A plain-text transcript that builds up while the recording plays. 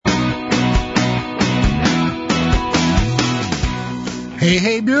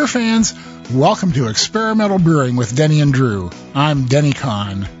Hey, beer fans! Welcome to Experimental Brewing with Denny and Drew. I'm Denny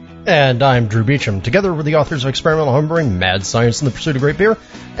Kahn. And I'm Drew Beecham, together with the authors of Experimental Homebrewing, Mad Science in the Pursuit of Great Beer,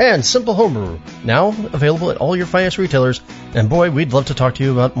 and Simple Homebrew, now available at all your finest retailers. And boy, we'd love to talk to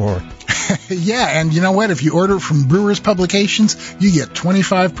you about more. Yeah, and you know what? If you order from Brewers Publications, you get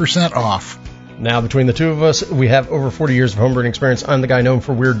 25% off. Now, between the two of us, we have over 40 years of homebrewing experience. I'm the guy known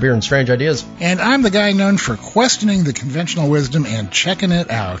for weird beer and strange ideas. And I'm the guy known for questioning the conventional wisdom and checking it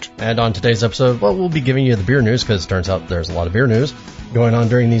out. And on today's episode, well, we'll be giving you the beer news, because it turns out there's a lot of beer news going on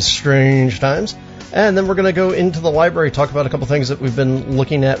during these strange times. And then we're going to go into the library, talk about a couple things that we've been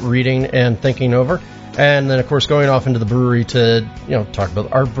looking at, reading, and thinking over. And then, of course, going off into the brewery to, talk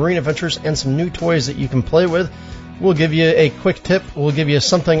about our brewing adventures and some new toys that you can play with. We'll give you a quick tip. We'll give you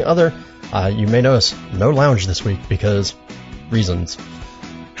something other. You may notice no lounge this week because reasons.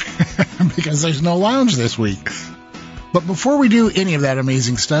 Because there's no lounge this week. But before we do any of that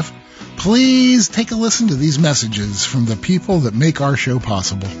amazing stuff, please take a listen to these messages from the people that make our show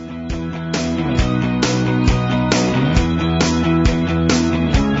possible.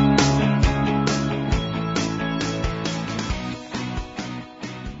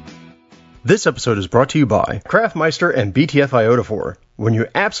 This episode is brought to you by Craftmeister and BTF Iodophor. When you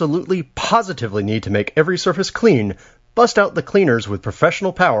absolutely, positively need to make every surface clean, bust out the cleaners with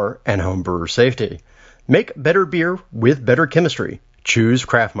professional power and homebrewer safety. Make better beer with better chemistry. Choose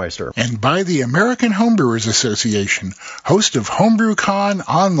Craftmeister. And by the American Homebrewers Association, host of HomebrewCon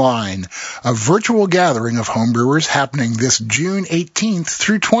Online, a virtual gathering of homebrewers happening this June 18th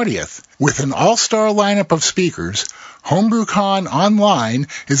through 20th. With an all-star lineup of speakers, HomebrewCon Online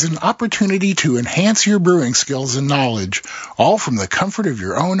is an opportunity to enhance your brewing skills and knowledge, all from the comfort of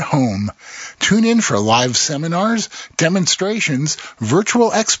your own home. Tune in for live seminars, demonstrations, virtual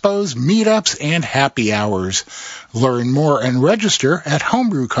expos, meetups, and happy hours. Learn more and register at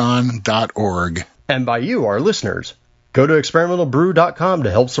homebrewcon.org. And by you, our listeners, go to experimentalbrew.com to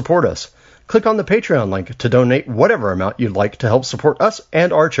help support us. Click on the Patreon link to donate whatever amount you'd like to help support us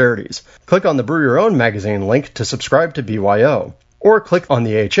and our charities. Click on the Brew Your Own magazine link to subscribe to BYO. Or click on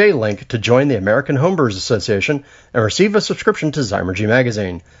the HA link to join the American Homebrewers Association and receive a subscription to Zymergy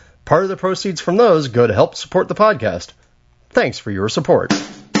magazine. Part of the proceeds from those go to help support the podcast. Thanks for your support.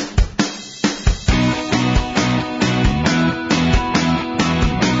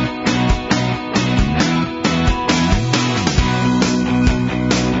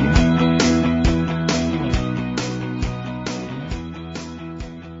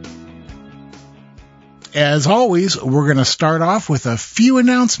 As always, we're going to start off with a few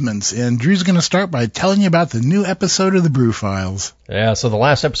announcements, and Drew's going to start by telling you about the new episode of the Brew Files. Yeah, so the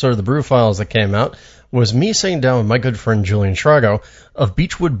last episode of the Brew Files that came out was me sitting down with my good friend Julian Schrago of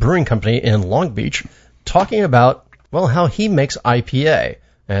Beechwood Brewing Company in Long Beach, talking about, well, how he makes IPA.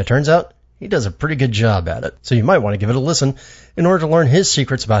 And it turns out he does a pretty good job at it. So you might want to give it a listen in order to learn his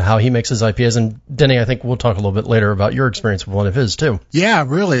secrets about how he makes his IPAs. And Denny, I think we'll talk a little bit later about your experience with one of his, too. Yeah,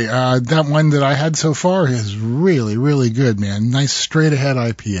 really. That one that I had so far is really, really good, man. Nice straight-ahead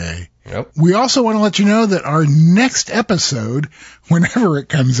IPA. Yep. We also want to let you know that our next episode, whenever it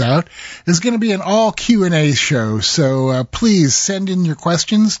comes out, is going to be an all Q&A show. So please send in your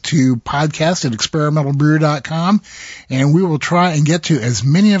questions to podcast@experimentalbrew.com, and we will try and get to as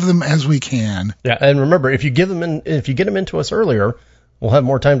many of them as we can. Yeah, and remember, if you get them into us earlier, we'll have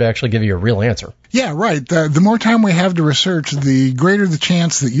more time to actually give you a real answer. Yeah, right. The more time we have to research, the greater the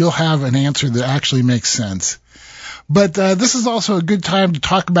chance that you'll have an answer that actually makes sense. But this is also a good time to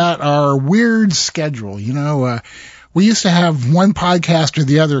talk about our weird schedule. We used to have one podcast or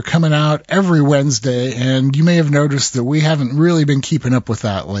the other coming out every Wednesday, and you may have noticed that we haven't really been keeping up with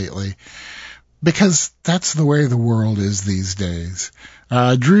that lately, because that's the way the world is these days.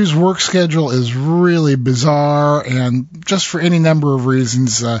 Drew's work schedule is really bizarre, and just for any number of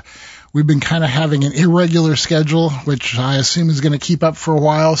reasons, we've been kind of having an irregular schedule, which I assume is going to keep up for a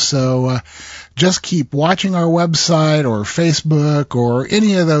while, so just keep watching our website or Facebook or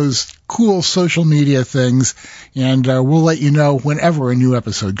any of those cool social media things, and we'll let you know whenever a new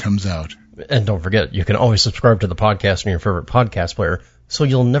episode comes out. And don't forget, you can always subscribe to the podcast on your favorite podcast player, so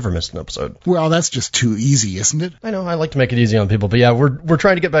you'll never miss an episode. Well, that's just too easy, isn't it? I know, I like to make it easy on people, but yeah, we're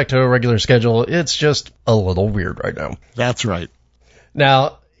trying to get back to a regular schedule. It's just a little weird right now. That's right.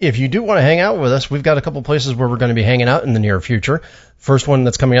 Now, if you do want to hang out with us, we've got a couple places where we're going to be hanging out in the near future. First one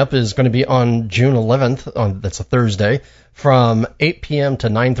that's coming up is going to be on June 11th. That's a Thursday. From 8 p.m. to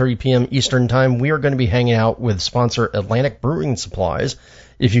 9:30 p.m. Eastern Time, we are going to be hanging out with sponsor Atlantic Brewing Supplies.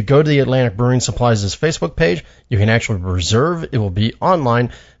 If you go to the Atlantic Brewing Supplies' Facebook page, you can actually reserve. It will be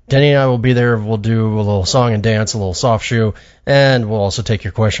online. Denny and I will be there. We'll do a little song and dance, a little soft shoe, and we'll also take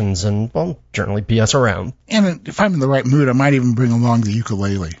your questions and, well, generally BS around. And if I'm in the right mood, I might even bring along the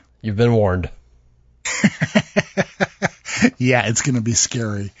ukulele. You've been warned. Yeah, it's going to be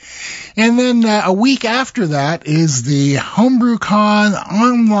scary. And then a week after that is the HomebrewCon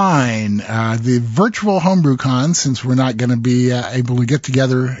online, the virtual HomebrewCon, since we're not going to be able to get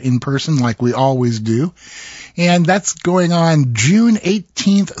together in person like we always do. And that's going on June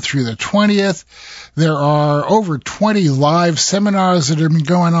 18th through the 20th. There are over 20 live seminars that have been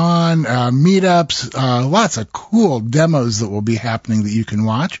going on, meetups, lots of cool demos that will be happening that you can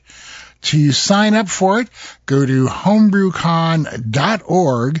watch. To sign up for it, go to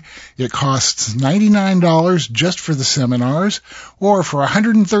homebrewcon.org. It costs $99 just for the seminars, or for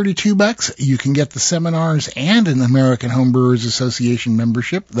 $132, you can get the seminars and an American Homebrewers Association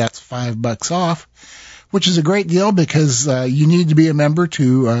membership. That's $5 off, which is a great deal because you need to be a member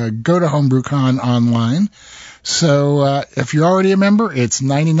to go to HomebrewCon online. So if you're already a member, it's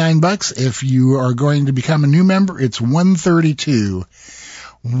 $99. If you are going to become a new member, it's $132.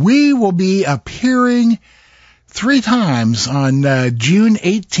 We will be appearing 3 times on June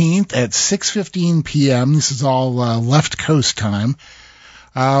 18th at 6:15 p.m. This is all left coast time.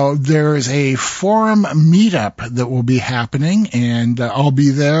 There is a forum meetup that will be happening, and I'll be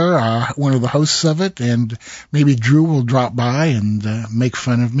there, one of the hosts of it, and maybe Drew will drop by and make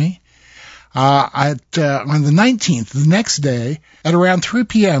fun of me. On the 19th, the next day, at around 3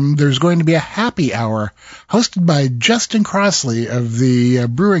 p.m., there's going to be a happy hour hosted by Justin Crossley of the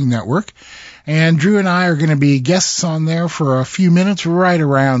Brewing Network. And Drew and I are going to be guests on there for a few minutes right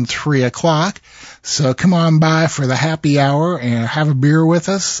around 3 o'clock. So come on by for the happy hour and have a beer with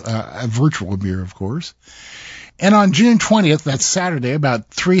us, a virtual beer, of course. And on June 20th, that's Saturday, about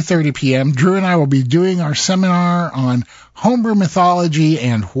 3:30 p.m., Drew and I will be doing our seminar on homebrew mythology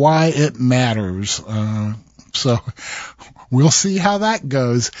and why it matters. So we'll see how that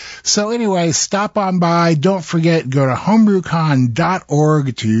goes. So anyway, stop on by. Don't forget, go to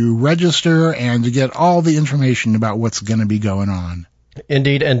homebrewcon.org to register and to get all the information about what's going to be going on.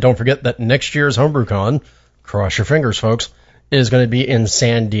 Indeed, and don't forget that next year's HomebrewCon, cross your fingers, folks, is going to be in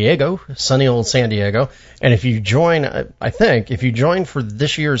San Diego, sunny old San Diego. And if you join, if you join for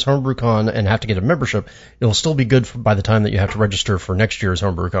this year's HomebrewCon and have to get a membership, it'll still be good by the time that you have to register for next year's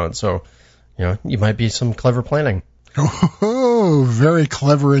HomebrewCon. So, you might be some clever planning. Oh, very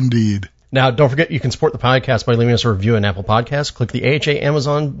clever indeed. Now, don't forget you can support the podcast by leaving us a review on Apple Podcasts. Click the AHA,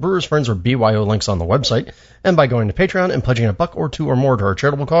 Amazon, Brewers Friends, or BYO links on the website. And by going to Patreon and pledging $1 or $2 or more to our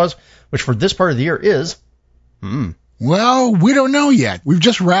charitable cause, which for this part of the year is... Well, we don't know yet. We've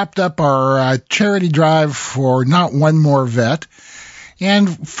just wrapped up our charity drive for Not One More Vet.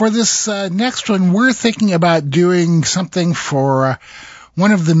 And for this next one, we're thinking about doing something for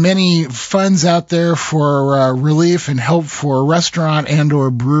one of the many funds out there for relief and help for restaurant and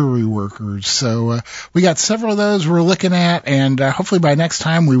or brewery workers. So we got several of those we're looking at, and hopefully by next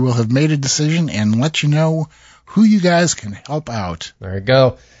time we will have made a decision and let you know who you guys can help out. There you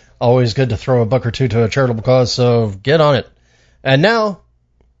go. Always good to throw $1 or $2 to a charitable cause, so get on it. And now,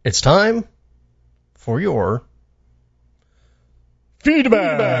 it's time for your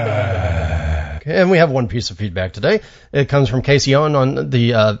feedback. And we have one piece of feedback today. It comes from Casey Owen on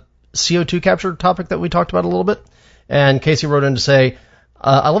the CO2 capture topic that we talked about a little bit. And Casey wrote in to say,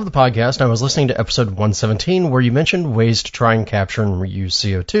 I love the podcast, and I was listening to episode 117 where you mentioned ways to try and capture and reuse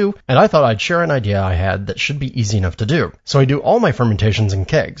CO2, and I thought I'd share an idea I had that should be easy enough to do. So I do all my fermentations in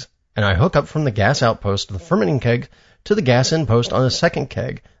kegs, and I hook up from the gas outpost of the fermenting keg to the gas inpost on a second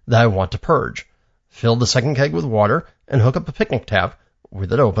keg that I want to purge. Fill the second keg with water, and hook up a picnic tap,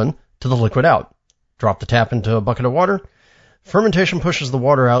 with it open, to the liquid out. Drop the tap into a bucket of water. Fermentation pushes the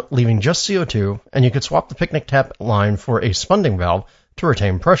water out, leaving just CO2, and you could swap the picnic tap line for a spunding valve to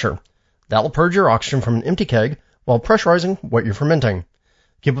retain pressure. That will purge your oxygen from an empty keg while pressurizing what you're fermenting.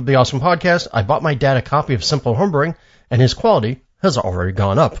 Keep up the awesome podcast. I bought my dad a copy of Simple Homebrewing, and his quality has already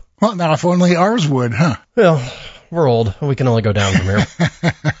gone up. Well, now if only ours would, huh? Well, we're old. We can only go down from here.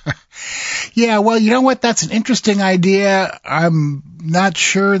 Yeah, well, you know what? That's an interesting idea. I'm not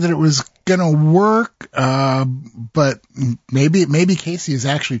sure that it was going to work, but maybe Casey has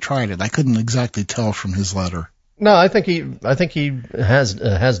actually tried it. I couldn't exactly tell from his letter. No, I think he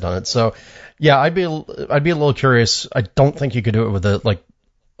has done it. So, yeah, I'd be a little curious. I don't think you could do it with like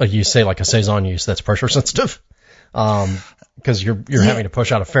you say, like a saison use that's pressure sensitive, because you're having to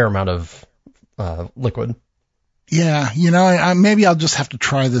push out a fair amount of liquid. Yeah, maybe I'll just have to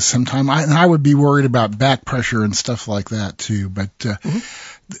try this sometime. I would be worried about back pressure and stuff like that too. But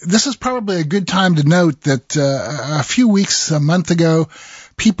this is probably a good time to note that a month ago,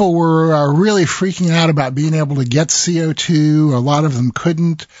 people were really freaking out about being able to get CO2. A lot of them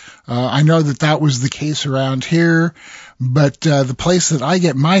couldn't. I know that was the case around here, but the place that I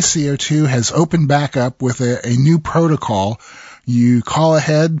get my CO2 has opened back up with a new protocol. You call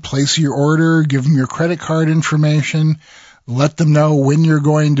ahead, place your order, give them your credit card information, let them know when you're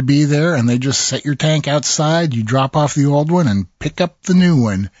going to be there, and they just set your tank outside. You drop off the old one and pick up the new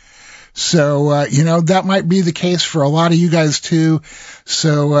one. So, that might be the case for a lot of you guys too.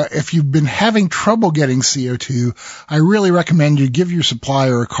 So, if you've been having trouble getting CO2, I really recommend you give your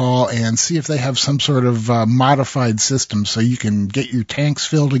supplier a call and see if they have some sort of modified system so you can get your tanks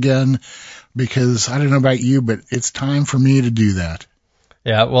filled again, because I don't know about you, but it's time for me to do that.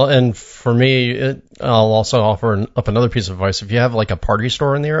 Yeah, well, and for me, I'll also offer up another piece of advice. If you have like a party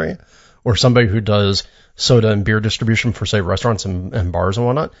store in the area or somebody who does soda and beer distribution for, say, restaurants and bars and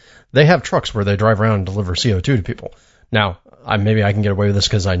whatnot, they have trucks where they drive around and deliver CO2 to people. Now, maybe I can get away with this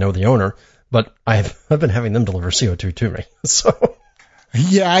because I know the owner, but I've been having them deliver CO2 to me. So,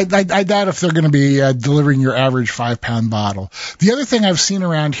 yeah, I doubt if they're going to be delivering your average 5-pound bottle. The other thing I've seen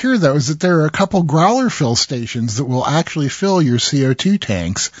around here, though, is that there are a couple growler fill stations that will actually fill your CO2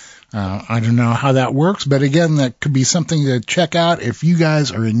 tanks. I don't know how that works, but again, that could be something to check out if you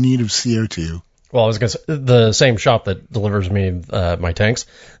guys are in need of CO2. Well, I was going to say, the same shop that delivers me my tanks,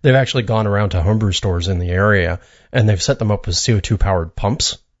 they've actually gone around to homebrew stores in the area, and they've set them up with CO2-powered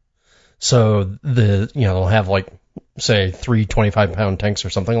pumps. So they'll have like, say, 3 25-pound tanks or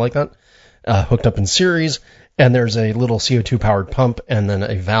something like that, hooked up in series, and there's a little CO2-powered pump and then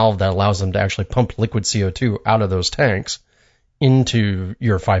a valve that allows them to actually pump liquid CO2 out of those tanks into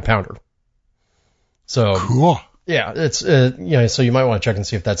your 5-pounder. So cool. Yeah, it's so you might want to check and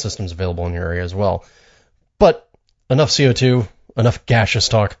see if that system's available in your area as well. But enough CO2, enough gaseous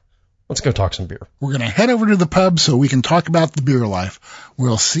talk. Let's go talk some beer. We're going to head over to the pub so we can talk about the beer life.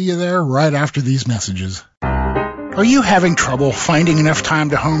 We'll see you there right after these messages. Are you having trouble finding enough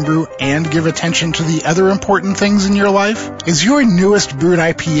time to homebrew and give attention to the other important things in your life? Is your newest brewed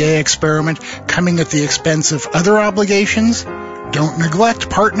IPA experiment coming at the expense of other obligations? Don't neglect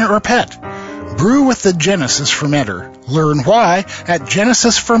partner or pet. Brew with the Genesis Fermenter. Learn why at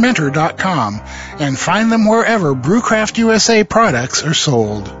genesisfermenter.com and find them wherever Brewcraft USA products are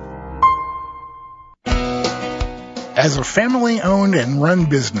sold. As a family-owned and run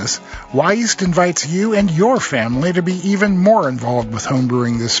business, Wyeast invites you and your family to be even more involved with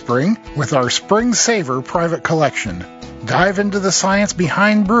homebrewing this spring with our Spring Savor private collection. Dive into the science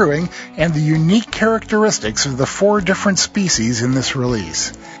behind brewing and the unique characteristics of the 4 different species in this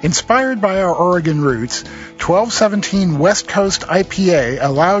release. Inspired by our Oregon roots, 1217 West Coast IPA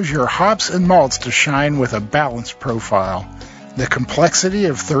allows your hops and malts to shine with a balanced profile. The complexity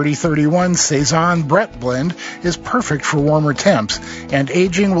of 3031 Saison Brett blend is perfect for warmer temps, and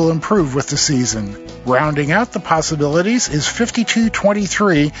aging will improve with the season. Rounding out the possibilities is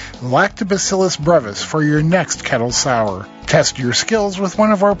 5223 Lactobacillus brevis for your next kettle sour. Test your skills with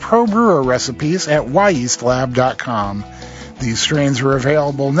one of our pro brewer recipes at wyeastlab.com. These strains are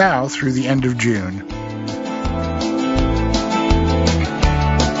available now through the end of June.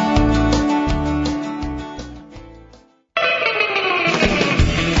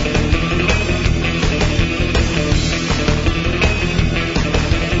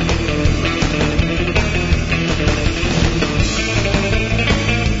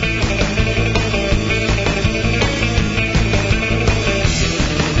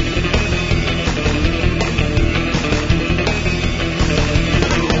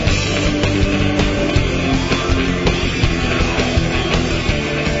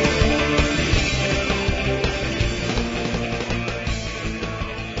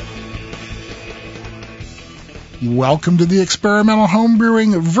 Welcome to the Experimental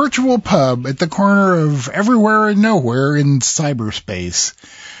Homebrewing Virtual Pub at the corner of everywhere and nowhere in cyberspace.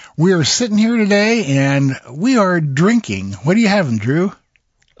 We are sitting here today and we are drinking. What are you having, Drew?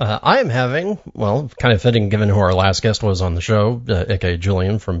 I am having, well, kind of fitting given who our last guest was on the show, aka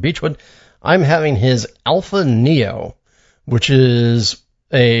Julian from Beechwood, I'm having his Alpha Neo, which is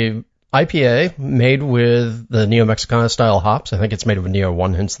a IPA made with the Neo Mexicana style hops. I think it's made with Neo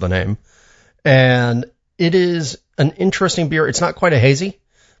 1, hence the name. And it is an interesting beer. It's not quite a hazy,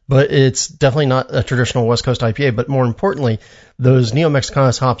 but it's definitely not a traditional West Coast IPA. But more importantly, those Neo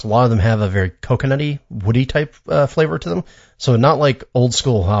Mexicanas hops, a lot of them have a very coconutty, woody type flavor to them. So not like old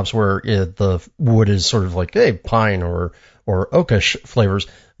school hops where the wood is sort of like pine or oakish flavors,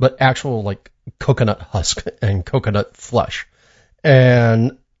 but actual like coconut husk and coconut flesh.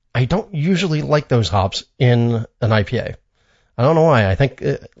 And I don't usually like those hops in an IPA. I don't know why. I think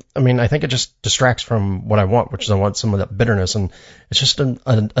it just distracts from what I want, which is I want some of that bitterness, and it's just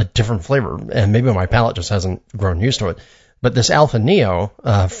a different flavor. And maybe my palate just hasn't grown used to it. But this Alpha Neo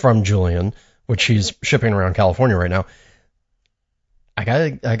from Julian, which he's shipping around California right now, I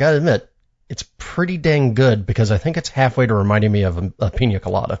gotta admit, it's pretty dang good because I think it's halfway to reminding me of a pina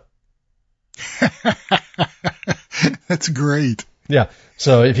colada. That's great. Yeah.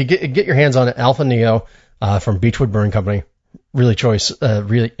 So if you get your hands on it, Alpha Neo from Beechwood Brewing Company, really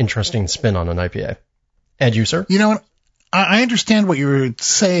interesting spin on an IPA. And you, sir? You know, I understand what you were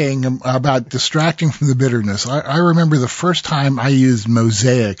saying about distracting from the bitterness. I remember the first time I used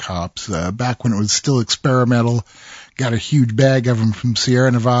Mosaic hops, back when it was still experimental. Got a huge bag of them from Sierra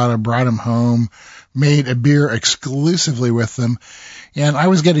Nevada, brought them home, made a beer exclusively with them. And I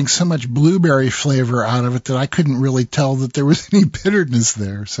was getting so much blueberry flavor out of it that I couldn't really tell that there was any bitterness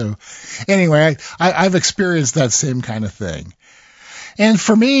there. So anyway, I've experienced that same kind of thing. And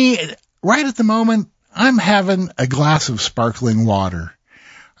for me, right at the moment, I'm having a glass of sparkling water.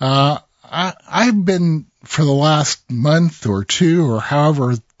 I've been, for the last month or two, or however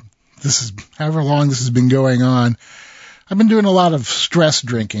long this has been going on, I've been doing a lot of stress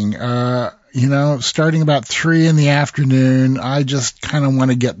drinking. Starting about 3 p.m, I just kind of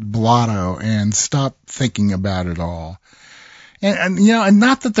want to get blotto and stop thinking about it all. And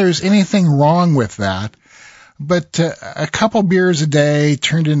not that there's anything wrong with that, but a couple beers a day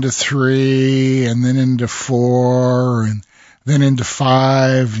turned into 3, and then into 4, and then into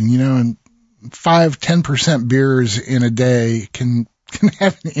 5, and 5-10% beers in a day can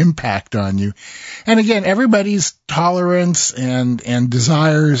have an impact on you. And again, everybody's tolerance and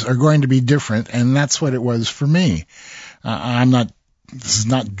desires are going to be different, and that's what it was for me. This is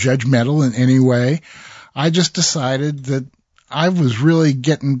not judgmental in any way. I just decided that I was really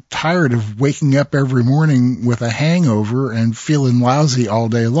getting tired of waking up every morning with a hangover and feeling lousy all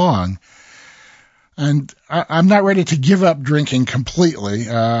day long. And I'm not ready to give up drinking completely,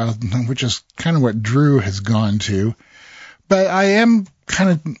 which is kind of what Drew has gone to. But I'm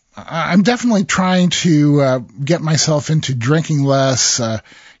definitely trying to get myself into drinking less,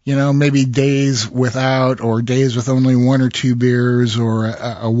 maybe days without, or days with only 1 or 2 beers, or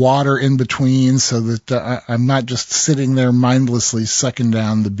a water in between, so that I'm not just sitting there mindlessly sucking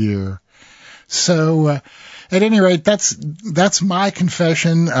down the beer. So at any rate, that's my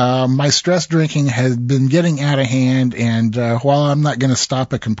confession. My stress drinking has been getting out of hand, and while I'm not going to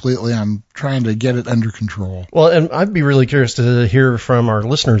stop it completely, I'm trying to get it under control. Well, and I'd be really curious to hear from our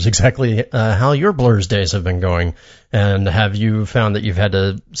listeners exactly how your Blurs days have been going, and have you found that you've had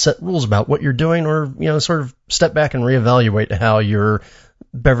to set rules about what you're doing, or sort of step back and reevaluate how your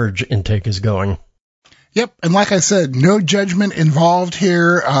beverage intake is going? Yep, and like I said, no judgment involved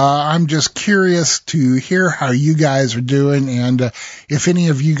here. I'm just curious to hear how you guys are doing, and if any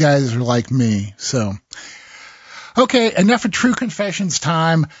of you guys are like me. So, okay, enough of True Confessions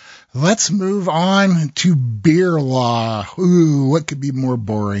time. Let's move on to beer law. Ooh, what could be more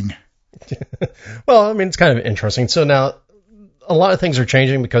boring? Well, it's kind of interesting. So now, a lot of things are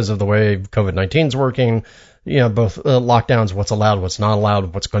changing because of the way COVID-19 is working. Both lockdowns, what's allowed, what's not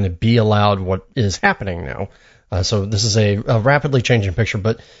allowed, what's going to be allowed, what is happening now. So this is a rapidly changing picture.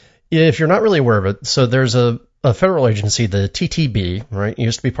 But if you're not really aware of it, so there's a federal agency, the TTB, right? It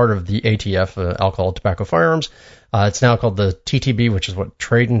used to be part of the ATF, Alcohol, Tobacco, Firearms. It's now called the TTB, which is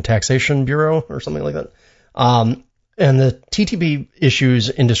Trade and Taxation Bureau or something like that. And the TTB issues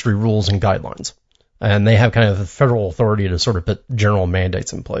industry rules and guidelines. And they have kind of the federal authority to sort of put general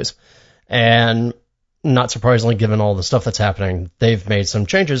mandates in place. And not surprisingly, given all the stuff that's happening, they've made some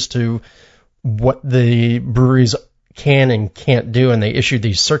changes to what the breweries can and can't do, and they issued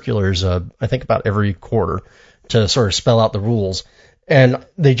these circulars, I think about every quarter, to sort of spell out the rules. And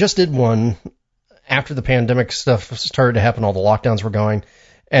they just did one after the pandemic stuff started to happen, all the lockdowns were going,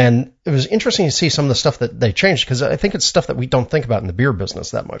 and it was interesting to see some of the stuff that they changed, because I think it's stuff that we don't think about in the beer business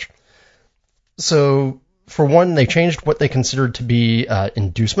that much. So, for one, they changed what they considered to be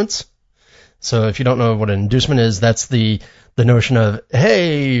inducements. So if you don't know what an inducement is, that's the notion of,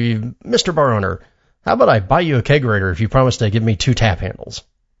 hey, Mr. Bar Owner, how about I buy you a kegerator if you promise to give me 2 tap handles,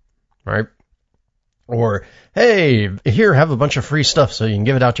 right? Or, hey, here, have a bunch of free stuff so you can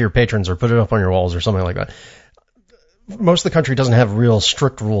give it out to your patrons or put it up on your walls or something like that. Most of the country doesn't have real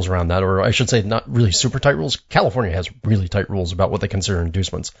strict rules around that, or I should say not really super tight rules. California has really tight rules about what they consider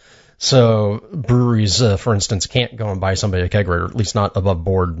inducements. So breweries, for instance, can't go and buy somebody a kegerator, at least not above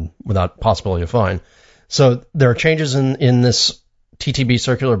board without possibility of fine. So there are changes in this TTB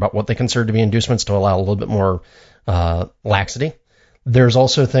circular about what they consider to be inducements to allow a little bit more laxity. There's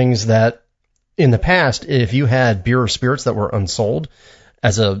also things that in the past, if you had beer or spirits that were unsold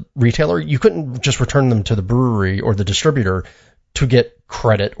as a retailer, you couldn't just return them to the brewery or the distributor to get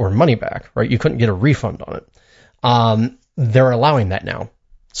credit or money back, right? You couldn't get a refund on it. They're allowing that now.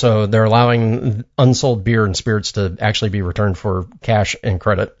 So they're allowing unsold beer and spirits to actually be returned for cash and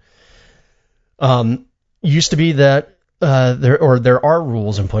credit. Used to be that there are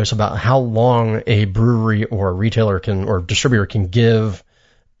rules in place about how long a brewery or a retailer or distributor can give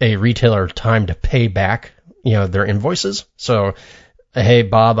a retailer time to pay back, their invoices. So, hey,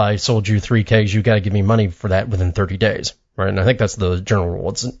 Bob, I sold you 3 kegs. You got to give me money for that within 30 days, right? And I think that's the general rule.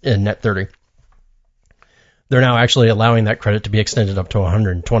 It's in net 30. They're now actually allowing that credit to be extended up to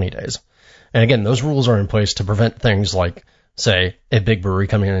 120 days. And again, those rules are in place to prevent things like, say, a big brewery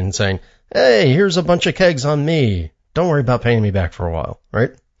coming in and saying, hey, here's a bunch of kegs on me. Don't worry about paying me back for a while,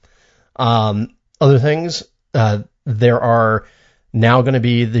 right? Other things, there are now going to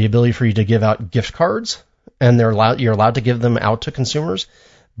be the ability for you to give out gift cards, and you're allowed to give them out to consumers,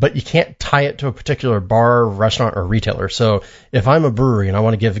 but you can't tie it to a particular bar, restaurant, or retailer. So if I'm a brewery and I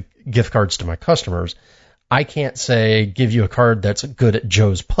want to give gift cards to my customers, I can't say give you a card that's good at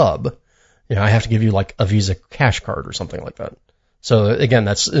Joe's Pub. I have to give you like a Visa cash card or something like that. So again,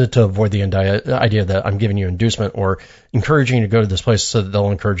 that's to avoid the idea that I'm giving you inducement or encouraging you to go to this place so that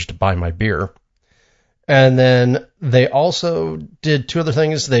they'll encourage you to buy my beer. And then they also did 2 other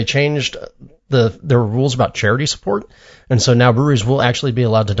things. They changed their rules about charity support. And so now breweries will actually be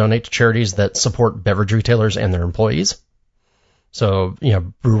allowed to donate to charities that support beverage retailers and their employees. So,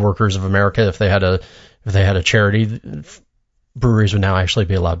 Brew Workers of America, if they had a charity, breweries would now actually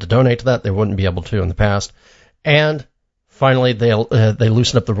be allowed to donate to that. They wouldn't be able to in the past. And finally, they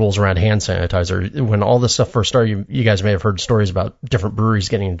loosened up the rules around hand sanitizer. When all this stuff first started, you guys may have heard stories about different breweries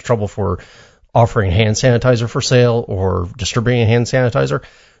getting into trouble for offering hand sanitizer for sale or distributing hand sanitizer.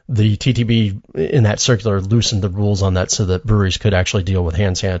 The TTB in that circular loosened the rules on that so that breweries could actually deal with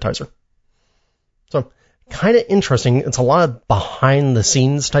hand sanitizer. So kind of interesting. It's a lot of behind the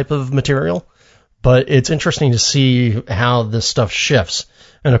scenes type of material, but it's interesting to see how this stuff shifts.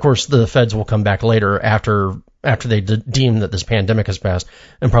 And of course, the feds will come back later after they deem that this pandemic has passed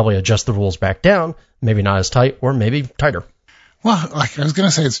and probably adjust the rules back down, maybe not as tight or maybe tighter. Well, like I was going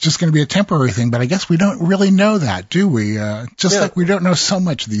to say, it's just going to be a temporary thing, but I guess we don't really know that, do we? Like we don't know so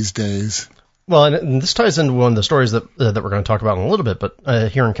much these days. Well, and this ties into one of the stories that we're going to talk about in a little bit, but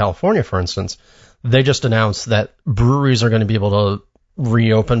here in California, for instance, they just announced that breweries are going to be able to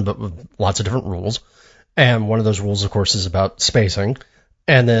reopen, but with lots of different rules. And one of those rules, of course, is about spacing.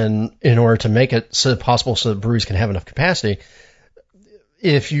 And then in order to make it possible so that breweries can have enough capacity,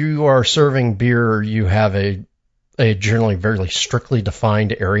 if you are serving beer, you have a generally very strictly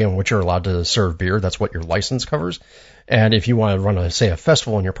defined area in which you're allowed to serve beer. That's what your license covers. And if you want to run a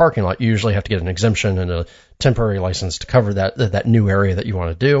festival in your parking lot, you usually have to get an exemption and a temporary license to cover that new area that you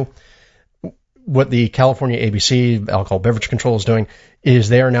want to do. What the California ABC, Alcohol Beverage Control, is doing is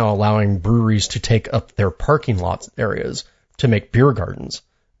they are now allowing breweries to take up their parking lot areas to make beer gardens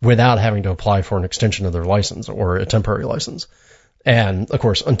without having to apply for an extension of their license or a temporary license. And of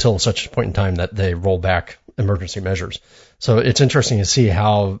course, until such a point in time that they roll back emergency measures. So it's interesting to see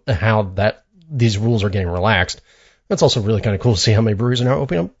how these rules are getting relaxed. That's also really kind of cool to see how many breweries are now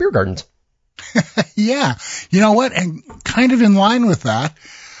opening up beer gardens. Yeah. You know what? And kind of in line with that,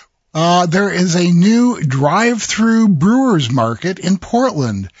 there is a new drive-through brewers market in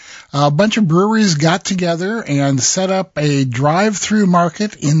Portland. A bunch of breweries got together and set up a drive-through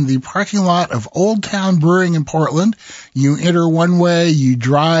market in the parking lot of Old Town Brewing in Portland. You enter one way, you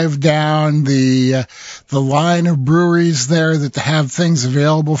drive down the line of breweries there that have things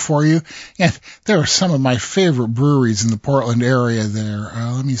available for you. And there are some of my favorite breweries in the Portland area there.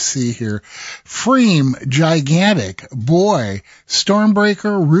 Let me see here. Freem, Gigantic, Boy,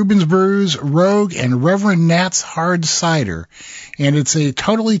 Stormbreaker, Reuben's Brews, Rogue, and Reverend Nat's Hard Cider. And it's a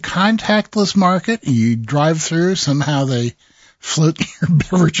totally contactless market. You drive through, somehow they float your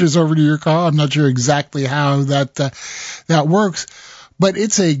beverages over to your car. I'm not sure exactly how that works, but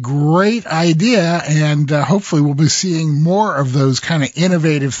it's a great idea, and hopefully we'll be seeing more of those kind of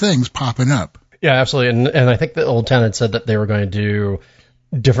innovative things popping up. Yeah, absolutely. And I think that Old Town had said that they were going to do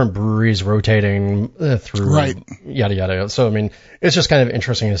different breweries rotating through, right, yada, yada. So, I mean, it's just kind of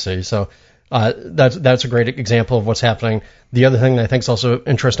interesting to see. So that's a great example of what's happening. The other thing that I think is also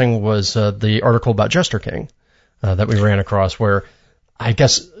interesting was the article about Jester King that we ran across, where I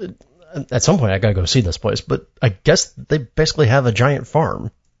guess at some point I got to go see this place, but I guess they basically have a giant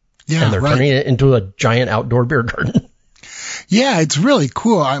farm. Yeah, and they're turning it into a giant outdoor beer garden. Yeah, it's really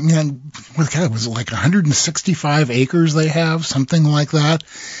cool. I mean, was it like 165 acres they have, something like that?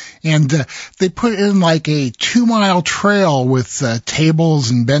 And they put in like a 2-mile trail with tables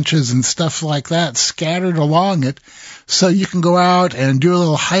and benches and stuff like that scattered along it, so you can go out and do a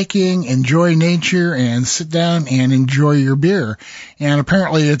little hiking, enjoy nature, and sit down and enjoy your beer. And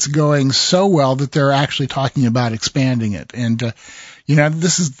apparently it's going so well that they're actually talking about expanding it. And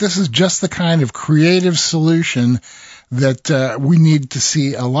this is just the kind of creative solution that we need to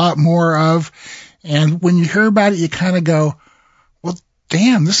see a lot more of. And when you hear about it, you kind of go, well,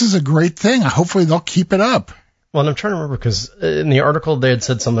 damn, this is a great thing. Hopefully they'll keep it up. Well, and I'm trying to remember, because in the article they had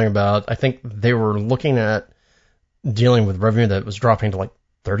said something about, I think they were looking at dealing with revenue that was dropping to like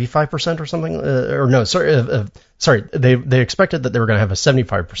 35% or something. They expected that they were going to have a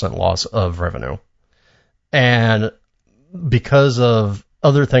 75% loss of revenue. And because of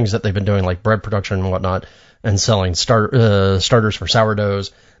other things that they've been doing, like bread production and whatnot, and selling starters for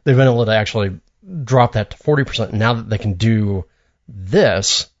sourdoughs, they've been able to actually drop that to 40%. Now that they can do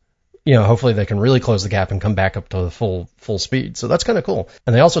this, hopefully they can really close the gap and come back up to full speed. So that's kind of cool.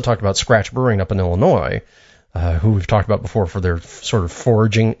 And they also talked about Scratch Brewing up in Illinois, who we've talked about before for their sort of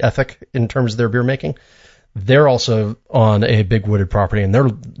foraging ethic in terms of their beer making. They're also on a big wooded property, and they're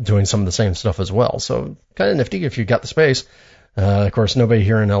doing some of the same stuff as well. So kind of nifty if you've got the space. Of course, nobody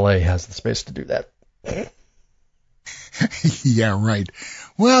here in LA has the space to do that. Yeah, right.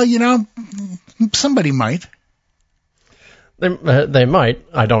 Well, somebody might. They might.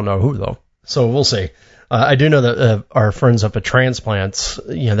 I don't know who, though. So we'll see. I do know that our friends up at Transplants,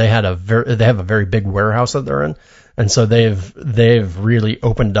 they have a very big warehouse that they're in, and so they've really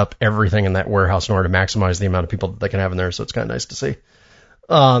opened up everything in that warehouse in order to maximize the amount of people that they can have in there. So it's kind of nice to see.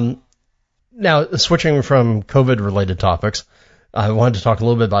 Now, switching from COVID-related topics, I wanted to talk a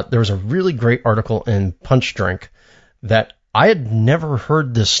little bit about, there was a really great article in Punch Drink that I had never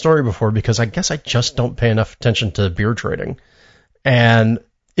heard this story before, because I guess I just don't pay enough attention to beer trading. And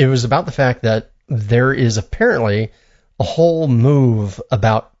it was about the fact that there is apparently a whole move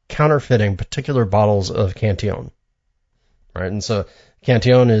about counterfeiting particular bottles of Cantillon. Right? And so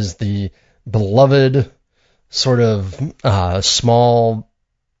Cantillon is the beloved sort of small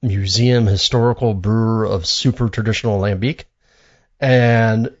museum historical brewer of super traditional lambic.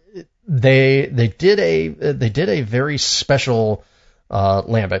 And they did a very special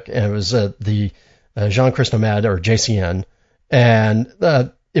lambic, and it was the Jean Christ Nomade, or JCN, and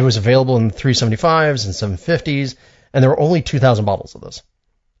it was available in 375s and 750s, and there were only 2,000 bottles of this.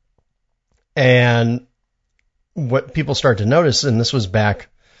 And what people started to notice, and this was back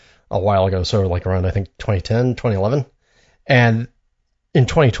a while ago, so like around, I think, 2010, 2011, and in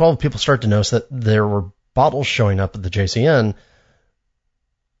 2012, people started to notice that there were bottles showing up at the JCN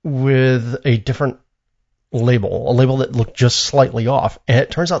with a different label, a label that looked just slightly off. And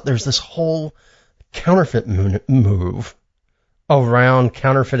it turns out there's this whole counterfeit move around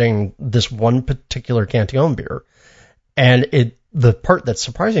counterfeiting this one particular Cantillon beer. And the part that's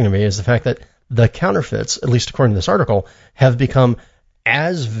surprising to me is the fact that the counterfeits, at least according to this article, have become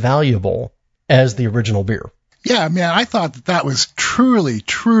as valuable as the original beer. Yeah, I mean, I thought that was truly,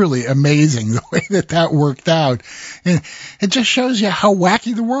 truly amazing, the way that worked out. And it just shows you how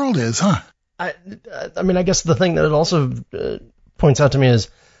wacky the world is, huh? I mean, I guess the thing that it also points out to me is,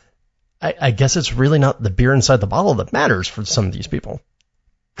 I guess it's really not the beer inside the bottle that matters for some of these people.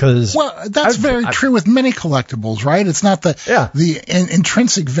 Well, that's very true with many collectibles, right? It's not the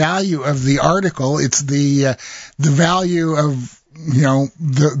intrinsic value of the article. It's the value of,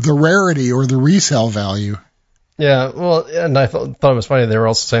 the rarity or the resale value. Yeah, well, and I thought it was funny. They were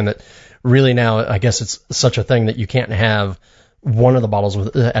also saying that really now, I guess it's such a thing that you can't have one of the bottles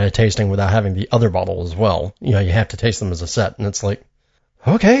at a tasting without having the other bottle as well. You have to taste them as a set. And it's like,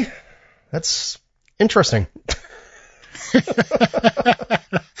 okay, that's interesting.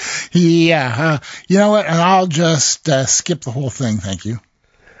 Yeah, you know what? And I'll just skip the whole thing. Thank you.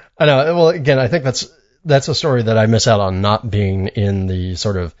 I know. Well, again, I think that's a story that I miss out on, not being in the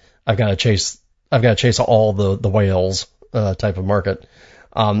sort of I've got to chase all the whales type of market.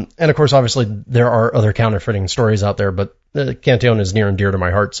 And of course, obviously, there are other counterfeiting stories out there, but Cantillon is near and dear to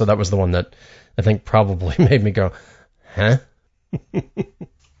my heart, so that was the one that I think probably made me go, huh?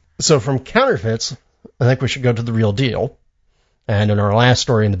 So from counterfeits, I think we should go to the real deal. And in our last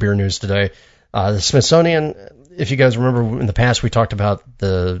story in the beer news today, the Smithsonian, if you guys remember in the past, we talked about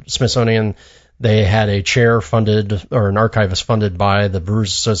the Smithsonian. They had a chair funded, or an archivist funded by the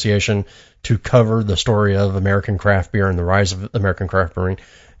Brewers Association to cover the story of American craft beer and the rise of American craft brewing.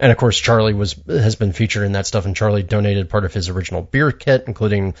 And of course, Charlie has been featured in that stuff, and Charlie donated part of his original beer kit,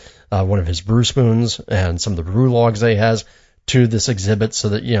 including one of his brew spoons and some of the brew logs that he has, to this exhibit so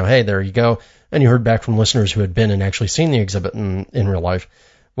that, hey, there you go. And you heard back from listeners who had been and actually seen the exhibit in real life.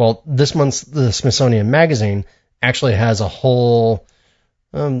 Well, this month's the Smithsonian Magazine actually has a whole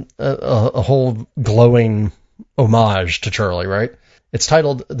a whole glowing homage to Charlie, right? It's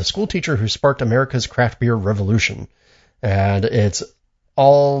titled "The School Teacher Who Sparked America's Craft Beer Revolution," and it's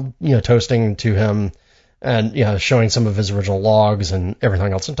all toasting to him and showing some of his original logs and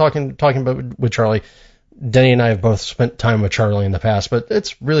everything else, and talking about with Charlie. Denny and I have both spent time with Charlie in the past, but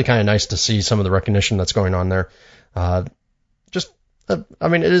it's really kind of nice to see some of the recognition that's going on there. It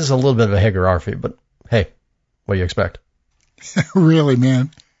is a little bit of a hagiography, but hey, what do you expect? Really,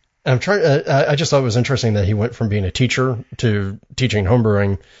 man. And I just thought it was interesting that he went from being a teacher to teaching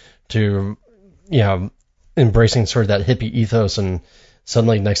homebrewing to, embracing sort of that hippie ethos, and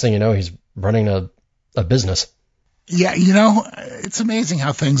suddenly, next thing you know, he's running a business. Yeah, it's amazing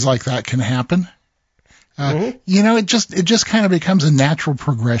how things like that can happen. It just kind of becomes a natural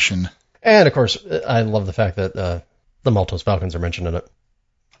progression. And of course, I love the fact that the Maltose Falcons are mentioned in it.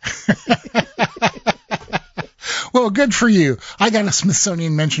 Well, good for you. I got a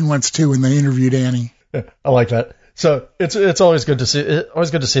Smithsonian mention once too when they interviewed Annie. Yeah, I like that. So it's always good to see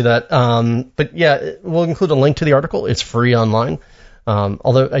that. But yeah, we'll include a link to the article. It's free online.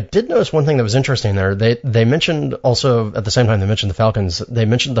 Although I did notice one thing that was interesting there. They mentioned also at the same time they mentioned the Falcons. They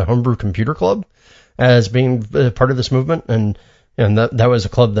mentioned the Homebrew Computer Club as being part of this movement, and that was a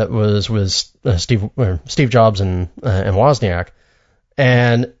club that was with Steve Jobs and Wozniak,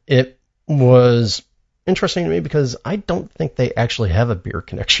 and it was interesting to me because I don't think they actually have a beer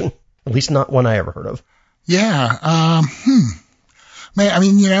connection, at least not one I ever heard of. Yeah. Man,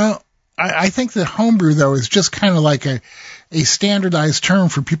 I think that homebrew though is just kind of like a standardized term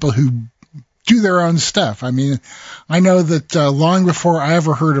for people who do their own stuff. I mean, I know that long before I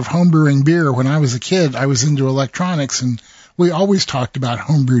ever heard of homebrewing beer, when I was a kid, I was into electronics, and we always talked about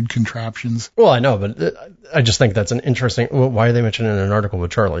homebrewed contraptions. Well, I know, but I just think that's an interesting. Well, why are they mentioning it in an article with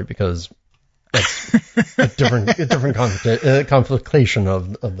Charlie? Because that's a different complication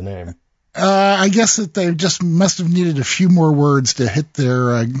of the name. I guess that they just must have needed a few more words to hit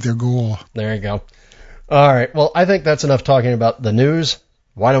their goal. There you go. All right. Well, I think that's enough talking about the news.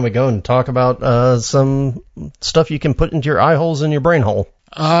 Why don't we go and talk about some stuff you can put into your eye holes and your brain hole?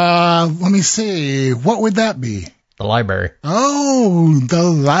 Let me see. What would that be? The library. Oh, the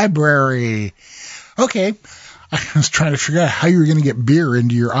library. Okay. I was trying to figure out how you were going to get beer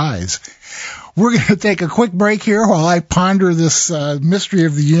into your eyes. We're going to take a quick break here while I ponder this mystery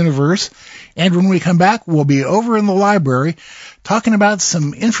of the universe. And when we come back, we'll be over in the library talking about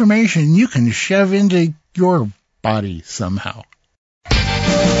some information you can shove into your body somehow.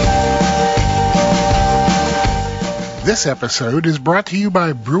 This episode is brought to you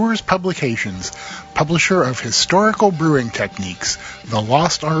by Brewers Publications, publisher of Historical Brewing Techniques, The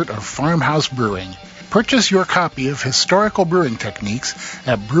Lost Art of Farmhouse Brewing. Purchase your copy of Historical Brewing Techniques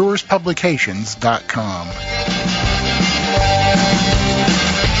at brewerspublications.com.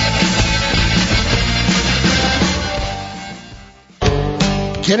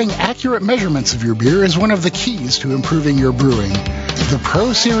 Getting accurate measurements of your beer is one of the keys to improving your brewing. The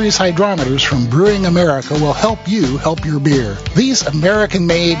Pro Series hydrometers from Brewing America will help you help your beer. These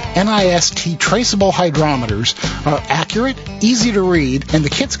American-made NIST traceable hydrometers are accurate, easy to read, and the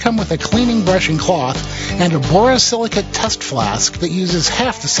kits come with a cleaning brush and cloth and a borosilicate test flask that uses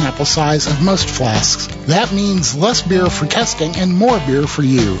half the sample size of most flasks. That means less beer for testing and more beer for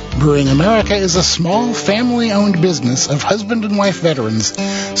you. Brewing America is a small, family-owned business of husband and wife veterans,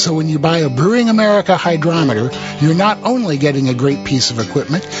 so when you buy a Brewing America hydrometer, you're not only getting a great piece of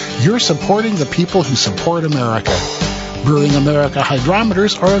equipment, you're supporting the people who support America. Brewing America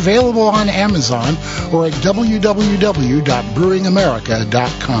hydrometers are available on Amazon or at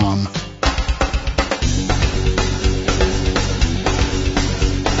www.brewingamerica.com.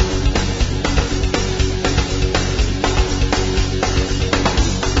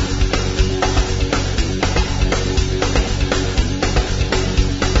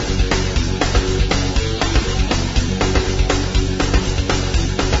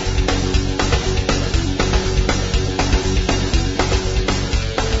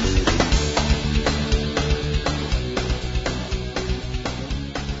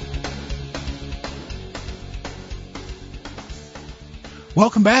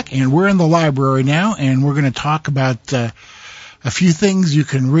 Welcome back, and we're in the library now, and we're going to talk about a few things you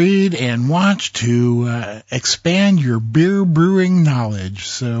can read and watch to expand your beer brewing knowledge.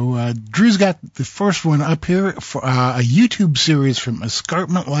 So Drew's got the first one up here, for a YouTube series from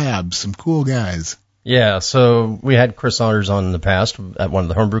Escarpment Labs, some cool guys. Yeah, so we had Chris Saunders on in the past at one of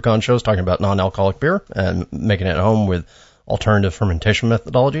the HomebrewCon shows talking about non-alcoholic beer and making it at home with alternative fermentation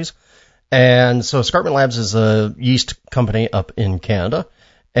methodologies. And so Escarpment Labs is a yeast company up in Canada.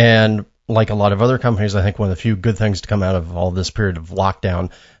 And like a lot of other companies, I think one of the few good things to come out of all this period of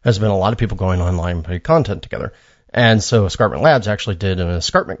lockdown has been a lot of people going online and putting content together. And so Escarpment Labs actually did an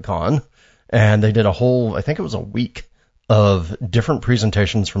Escarpment Con, and they did a whole, I think it was a week of different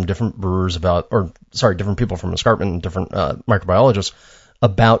presentations from different brewers different people from Escarpment and different microbiologists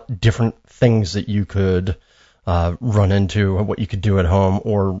about different things that you could run into, what you could do at home,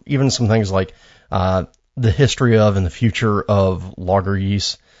 or even some things like the history of and the future of lager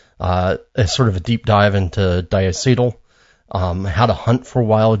yeast, a sort of a deep dive into diacetyl, how to hunt for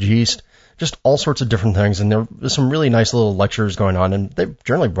wild yeast, just all sorts of different things. And there's some really nice little lectures going on, and they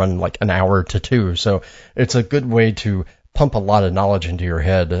generally run like an hour to two. So it's a good way to pump a lot of knowledge into your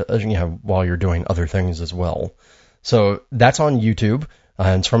head, while you're doing other things as well. So that's on YouTube.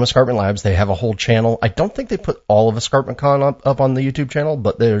 And it's from Escarpment Labs. They have a whole channel. I don't think they put all of Escarpment Con up on the YouTube channel,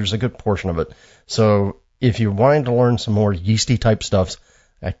 but there's a good portion of it. So if you're wanting to learn some more yeasty type stuff,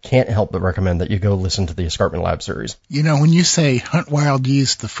 I can't help but recommend that you go listen to the Escarpment Lab series. When you say hunt wild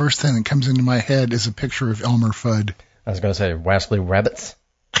yeast, the first thing that comes into my head is a picture of Elmer Fudd. I was going to say wascally rabbits.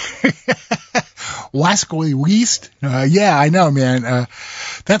 Wascally yeast? Yeah, I know, man.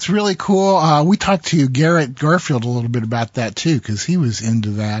 That's really cool. We talked to Garrett Garfield a little bit about that too, because he was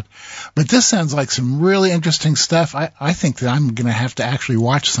into that. But this sounds like some really interesting stuff. I think that I'm going to have to actually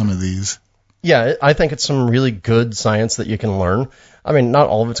watch some of these. Yeah, I think it's some really good science that you can learn. I mean, not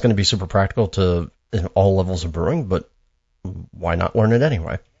all of it's going to be super practical to all levels of brewing, but why not learn it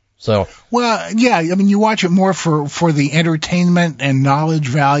anyway? So, well, yeah, I mean, you watch it more for the entertainment and knowledge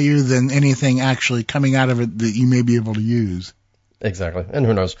value than anything actually coming out of it that you may be able to use. Exactly. And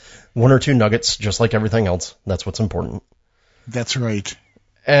who knows? One or two nuggets, just like everything else. That's what's important. That's right.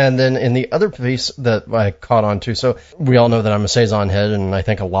 And then in the other piece that I caught on to, so we all know that I'm a Saison head, and I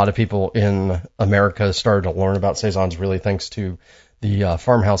think a lot of people in America started to learn about Saisons really thanks to the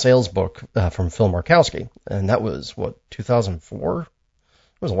Farmhouse Ales book from Phil Markowski. And that was, 2004?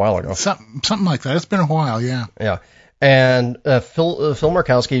 It was a while ago. Something like that. It's been a while, yeah. Yeah. And Phil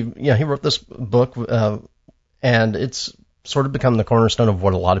Markowski, he wrote this book, and it's sort of become the cornerstone of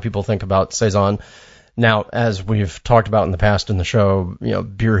what a lot of people think about Saison. Now, as we've talked about in the past in the show,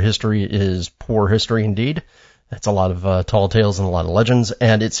 beer history is poor history indeed. It's a lot of tall tales and a lot of legends,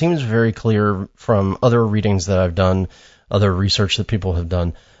 and it seems very clear from other readings that I've done, other research that people have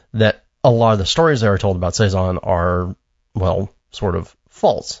done, that a lot of the stories that are told about Saison are, sort of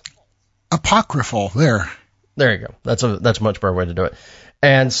false. Apocryphal, there. There you go. That's a much better way to do it.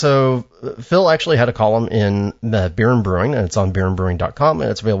 And so Phil actually had a column in Beer and Brewing, and it's on beerandbrewing.com,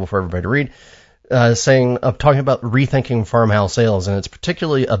 and it's available for everybody to read. Talking about rethinking farmhouse ales, and it's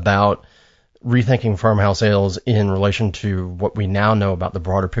particularly about rethinking farmhouse ales in relation to what we now know about the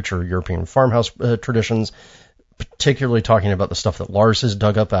broader picture of European farmhouse traditions, particularly talking about the stuff that Lars has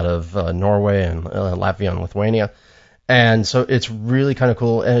dug up out of Norway and Latvia and Lithuania. And so it's really kind of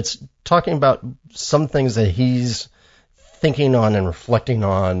cool, and it's talking about some things that he's thinking on and reflecting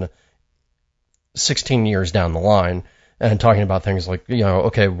on 16 years down the line, and talking about things like,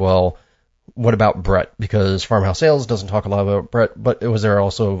 what about Brett? Because Farmhouse Ales doesn't talk a lot about Brett, but was there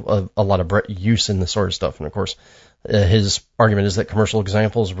also a lot of Brett use in this sort of stuff? And of course, his argument is that commercial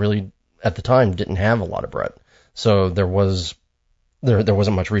examples really, at the time, didn't have a lot of Brett. So there wasn't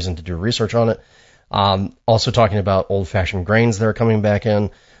much reason to do research on it. Also talking about old-fashioned grains that are coming back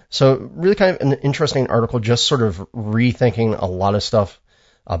in. So really kind of an interesting article, just sort of rethinking a lot of stuff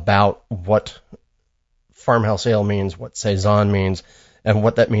about what farmhouse ale means, what Saison means, and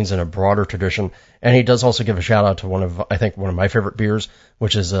what that means in a broader tradition. And he does also give a shout out to one of my favorite beers,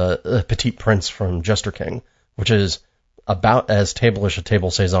 which is a Petit Prince from Jester King, which is about as table-ish a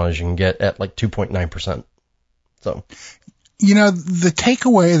table Saison as you can get at like 2.9%. So, the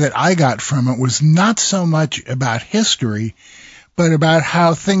takeaway that I got from it was not so much about history, but about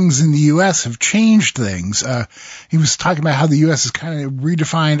how things in the U.S. have changed things. He was talking about how the U.S. has kind of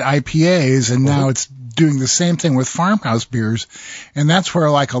redefined IPAs, and now it's doing the same thing with farmhouse beers. And that's where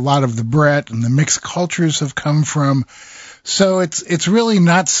like a lot of the Brett and the mixed cultures have come from. So it's really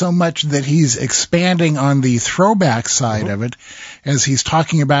not so much that he's expanding on the throwback side of it, as he's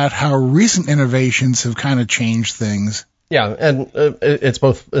talking about how recent innovations have kind of changed things. Yeah, and it's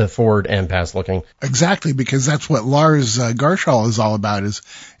both forward and past looking. Exactly, because that's what Lars Garshall is all about,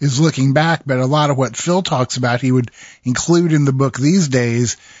 is looking back. But a lot of what Phil talks about, he would include in the book these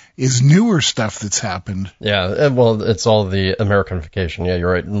days, is newer stuff that's happened. Yeah, well, it's all the Americanification. Yeah,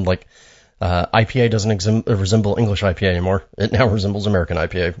 you're right. And like IPA doesn't resemble English IPA anymore. It now resembles American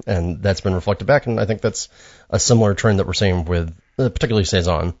IPA, and that's been reflected back, and I think that's a similar trend that we're seeing with particularly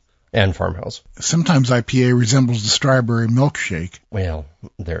Saison and Farmhouse. Sometimes IPA resembles the strawberry milkshake. Well,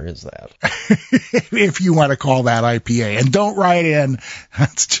 there is that. If you want to call that IPA. And don't write in.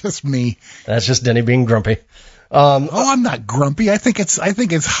 That's just me. That's just Denny being grumpy. I'm not grumpy. I think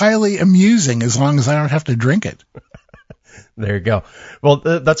it's highly amusing as long as I don't have to drink it. There you go. Well,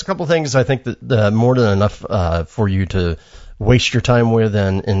 that's a couple things I think that more than enough for you to waste your time with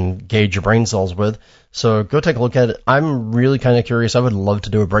and engage your brain cells with. So go take a look at it. I'm really kind of curious. I would love to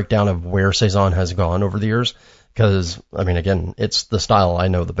do a breakdown of where Saison has gone over the years because, I mean, again, it's the style I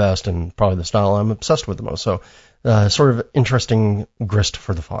know the best and probably the style I'm obsessed with the most. So sort of interesting grist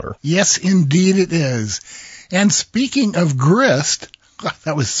for the fodder. Yes, indeed it is. And speaking of grist,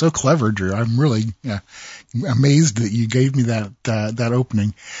 that was so clever, Drew. I'm really amazed that you gave me that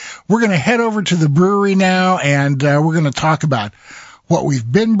opening. We're going to head over to the brewery now, and we're going to talk about what we've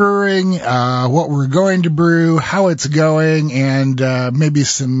been brewing, what we're going to brew, how it's going, and maybe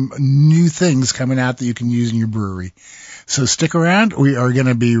some new things coming out that you can use in your brewery. So stick around. We are going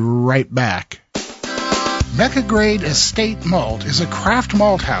to be right back. Mecca Grade Estate Malt is a craft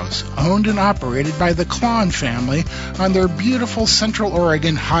malt house owned and operated by the Klon family on their beautiful Central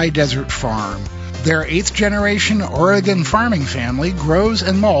Oregon high desert farm. Their 8th generation Oregon farming family grows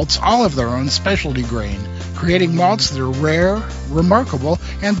and malts all of their own specialty grain, creating malts that are rare, remarkable,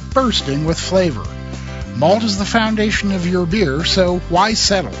 and bursting with flavor. Malt is the foundation of your beer, so why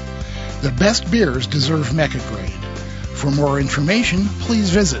settle? The best beers deserve Mecca Grade. For more information, please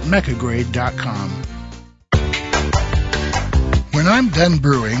visit meccagrade.com. When I'm done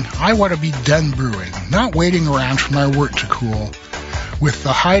brewing, I want to be done brewing, not waiting around for my wort to cool. With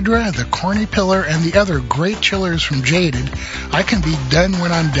the Hydra, the Corny Pillar, and the other great chillers from Jaded, I can be done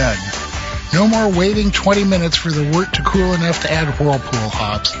when I'm done. No more waiting 20 minutes for the wort to cool enough to add Whirlpool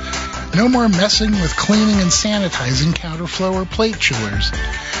hops. No more messing with cleaning and sanitizing counterflow or plate chillers.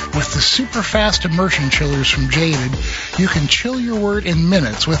 With the super fast immersion chillers from Jaded, you can chill your wort in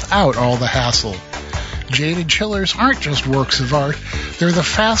minutes without all the hassle. Jaded chillers aren't just works of art, they're the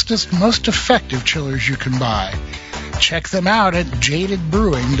fastest, most effective chillers you can buy. Check them out at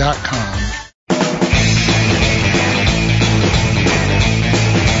jadedbrewing.com.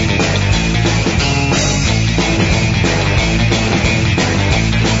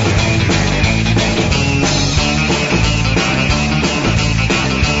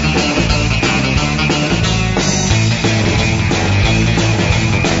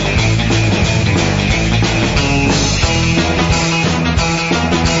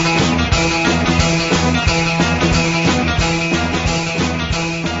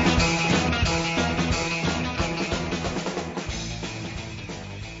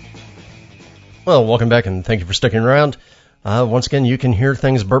 Well, welcome back, and thank you for sticking around. Once again, you can hear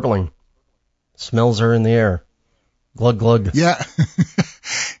things burbling. Smells are in the air. Glug, glug. Yeah.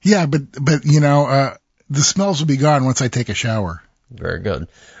 Yeah, but the smells will be gone once I take a shower. Very good.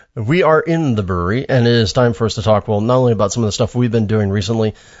 We are in the brewery, and it is time for us to talk, well, not only about some of the stuff we've been doing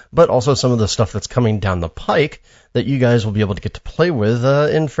recently, but also some of the stuff that's coming down the pike that you guys will be able to get to play with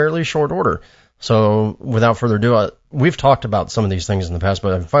in fairly short order. So without further ado, we've talked about some of these things in the past,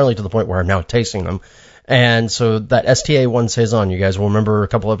 but I'm finally to the point where I'm now tasting them. And so that STA1 Saison, you guys will remember a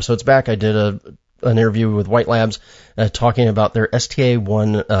couple episodes back, I did an interview with White Labs talking about their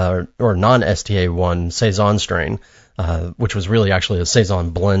STA1 or non-STA1 Saison strain, which was really actually a Saison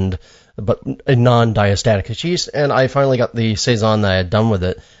blend, but a non-diastatic yeast. And I finally got the Saison that I had done with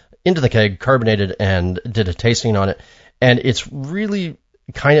it into the keg, carbonated, and did a tasting on it. And it's really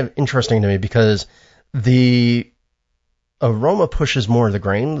kind of interesting to me because the aroma pushes more of the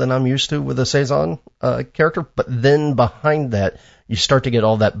grain than I'm used to with a Saison character, but then behind that, you start to get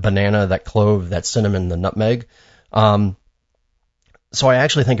all that banana, that clove, that cinnamon, the nutmeg. So I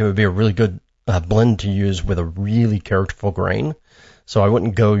actually think it would be a really good blend to use with a really characterful grain. So I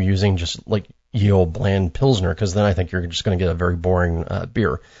wouldn't go using just like ye old bland Pilsner, because then I think you're just going to get a very boring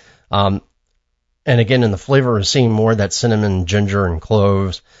beer. And again, in the flavor, we're seeing more of that cinnamon, ginger, and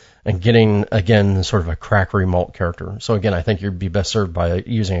cloves, and getting, again, sort of a crackery malt character. So again, I think you'd be best served by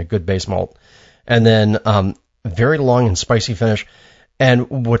using a good base malt. And then very long and spicy finish. And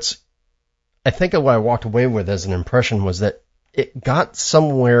I think what I walked away with as an impression was that it got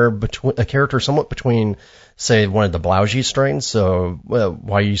somewhere between a character somewhat between, say, one of the Blaujy strains, so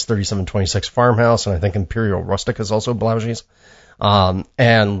YE's 3726 Farmhouse, and I think Imperial Rustic is also Blaujy's.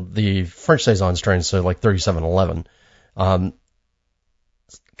 And the French Saison strain, so like 3711.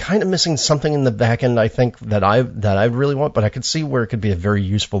 Kind kind of missing something in the back end, I think, that I really want, but I could see where it could be a very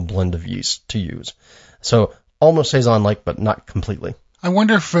useful blend of yeast to use. So almost Saison-like, but not completely. I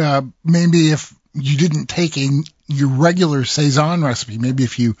wonder if maybe if you didn't take your regular Saison recipe, maybe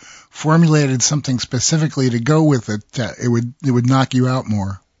if you formulated something specifically to go with it, it would knock you out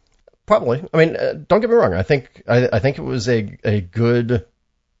more. Probably. I mean, don't get me wrong. I think it was a good.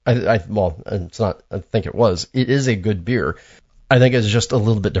 It's not. I think it was. It is a good beer. I think it's just a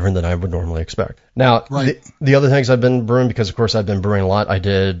little bit different than I would normally expect. Now, right. The other things I've been brewing, because of course I've been brewing a lot. I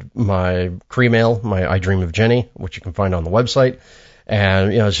did my cream ale, my I Dream of Jenny, which you can find on the website,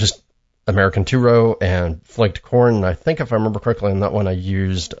 and it's just American two-row and flaked corn. And I think if I remember correctly on that one, I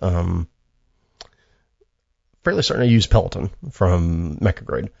used fairly certain I used Peloton from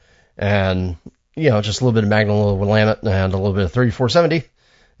Mechagrade. And, just a little bit of Magnum, a little Willamette, and a little bit of 3470.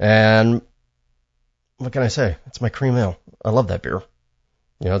 And what can I say? It's my cream ale. I love that beer.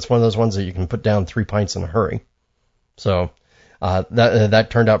 It's one of those ones that you can put down 3 pints in a hurry. So that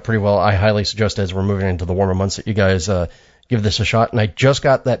turned out pretty well. I highly suggest, as we're moving into the warmer months, that you guys give this a shot. And I just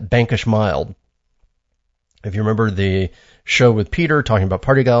got that Bankish Mild. If you remember the show with Peter talking about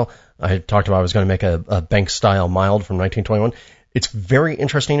Party Gal, I talked about I was going to make a Bank-style mild from 1921. It's very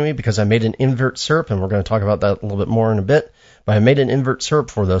interesting to me because I made an invert syrup, and we're going to talk about that a little bit more in a bit, but I made an invert syrup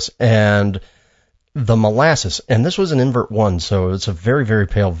for this, and the molasses, and this was an invert 1, so it's a very, very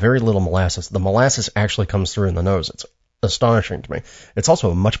pale, very little molasses. The molasses actually comes through in the nose. It's astonishing to me. It's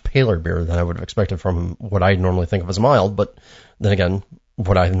also a much paler beer than I would have expected from what I normally think of as mild, but then again,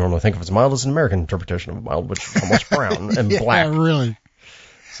 what I normally think of as mild is an American interpretation of mild, which is almost brown and black. Yeah, really.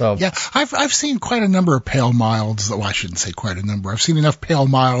 So yeah, I've seen quite a number of pale milds. Well, I shouldn't say quite a number. I've seen enough pale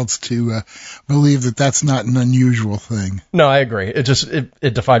milds to believe that that's not an unusual thing. No, I agree.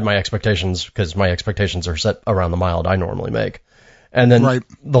 It defied my expectations because my expectations are set around the mild I normally make. And then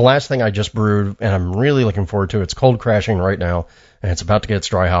The last thing I just brewed, and I'm really looking forward to, it's cold crashing right now, and it's about to get its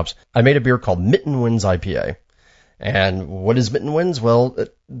dry hops. I made a beer called Mitten Winds IPA. And what is Mitten Winds? Well,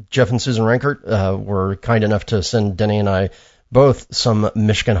 Jeff and Susan Rankert were kind enough to send Denny and I both some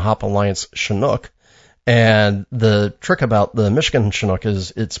Michigan Hop Alliance Chinook. And the trick about the Michigan Chinook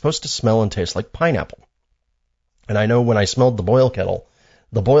is it's supposed to smell and taste like pineapple. And I know when I smelled the boil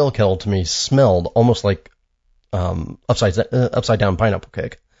kettle to me smelled almost like upside down pineapple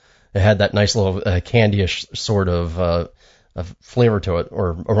cake. It had that nice little candyish sort of flavor to it,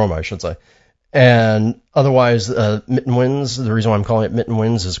 or aroma, I should say. And otherwise, Mitten Winds, the reason why I'm calling it Mitten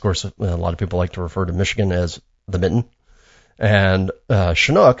Winds is, of course, a lot of people like to refer to Michigan as the Mitten. And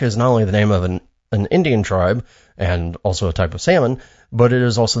Chinook is not only the name of an Indian tribe and also a type of salmon, but it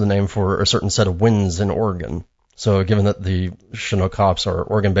is also the name for a certain set of winds in Oregon. So given that the Chinook hops are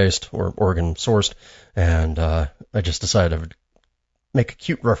Oregon-based or Oregon-sourced, and I just decided I would make a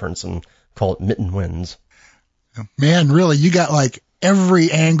cute reference and call it Mitten Winds. Man, really, you got like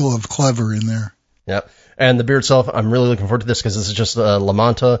every angle of clever in there. Yep. And the beer itself, I'm really looking forward to this because this is just La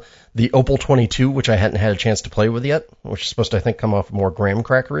Manta, the Opal 22, which I hadn't had a chance to play with yet, which is supposed to, I think, come off more graham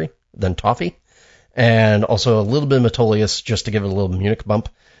crackery than toffee. And also a little bit of Metolius just to give it a little Munich bump.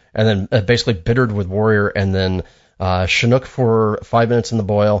 And then basically bittered with Warrior, and then Chinook for 5 minutes in the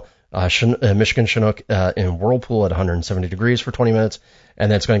boil, Michigan Chinook in Whirlpool at 170 degrees for 20 minutes.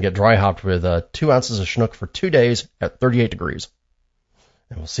 And then it's going to get dry hopped with 2 ounces of Chinook for 2 days at 38 degrees.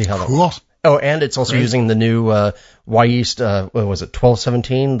 And we'll see how that works. Oh, and it's also using the new Wyeast, what was it,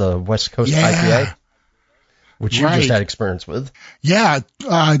 1217, the West Coast IPA, which you just had experience with. Yeah,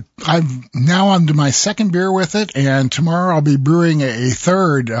 I'm now on to my second beer with it, and tomorrow I'll be brewing a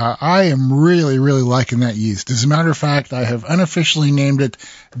third. I am really, really liking that yeast. As a matter of fact, I have unofficially named it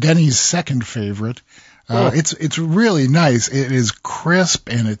Denny's second favorite. It's really nice. It is crisp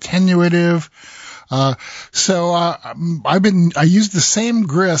and attenuative. I used the same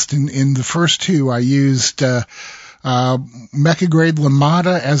grist in the first two. I used, Mechagrade La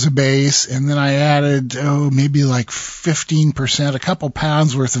Mata as a base, and then I added, maybe like 15%, a couple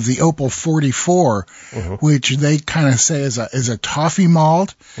pounds worth of the Opal 44, which they kind of say is a toffee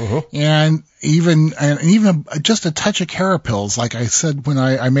malt, and even just a touch of Carapils. Like I said when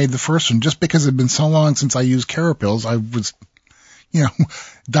I made the first one, just because it had been so long since I used Carapils, I was,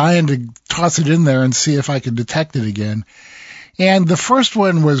 dying to toss it in there and see if I could detect it again. And the first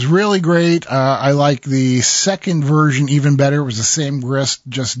one was really great. I like the second version even better. It was the same grist,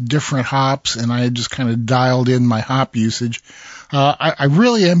 just different hops, and I just kind of dialed in my hop usage. I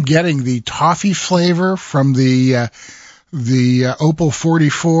really am getting the toffee flavor from the Opal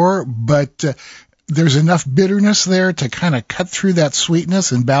 44, but there's enough bitterness there to kind of cut through that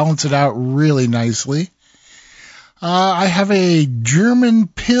sweetness and balance it out really nicely. I have a German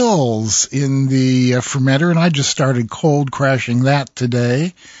Pils in the fermenter, and I just started cold crashing that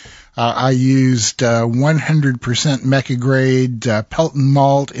today. I used 100% Mecca grade Pelton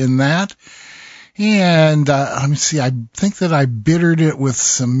malt in that. And let me see, I think that I bittered it with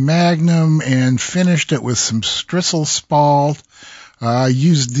some Magnum and finished it with some Strisel Spalt. I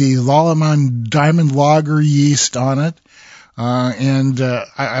used the Lallemand Diamond Lager yeast on it.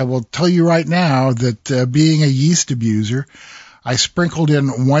 I will tell you right now that being a yeast abuser, I sprinkled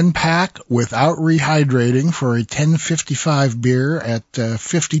in 1 pack without rehydrating for a 1055 beer at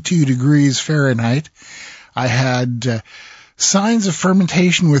 52 degrees Fahrenheit. I had signs of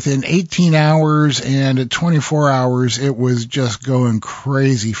fermentation within 18 hours, and at 24 hours it was just going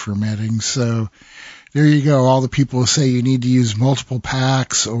crazy fermenting. So there you go. All the people who say you need to use multiple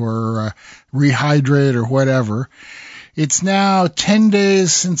packs or rehydrate or whatever. It's now 10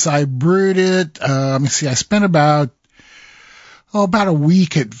 days since I brewed it. Let me see, I spent about a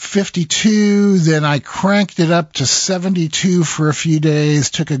week at 52. Then I cranked it up to 72 for a few days.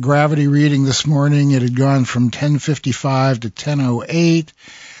 Took a gravity reading this morning. It had gone from 1055 to 1008.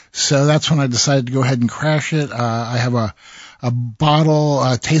 So that's when I decided to go ahead and crash it. I have a bottle,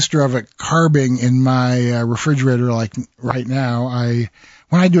 a taster of it carbing in my refrigerator like right now.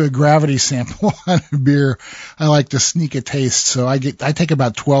 When I do a gravity sample on a beer, I like to sneak a taste. So I take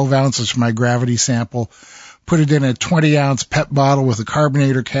about 12 ounces from my gravity sample, put it in a 20-ounce PET bottle with a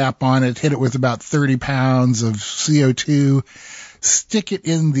carbonator cap on it, hit it with about 30 pounds of CO2, stick it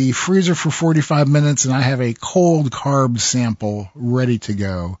in the freezer for 45 minutes, and I have a cold carb sample ready to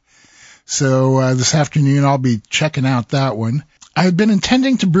go. So this afternoon I'll be checking out that one. I've been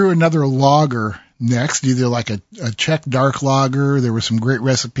intending to brew another lager next, either like a Czech dark lager. There were some great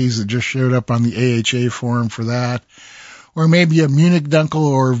recipes that just showed up on the AHA forum for that. Or maybe a Munich Dunkel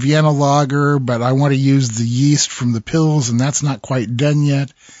or Vienna lager, but I want to use the yeast from the Pils, and that's not quite done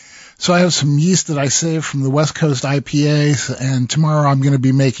yet. So I have some yeast that I saved from the West Coast IPA, and tomorrow I'm going to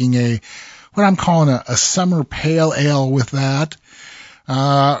be making what I'm calling a summer pale ale with that.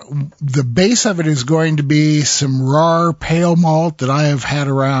 The base of it is going to be some raw pale malt that I have had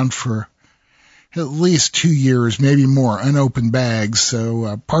around for at least 2 years, maybe more, unopened bags.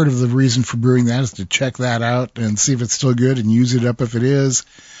 So part of the reason for brewing that is to check that out and see if it's still good and use it up if it is.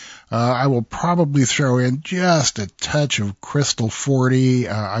 I will probably throw in just a touch of Crystal 40.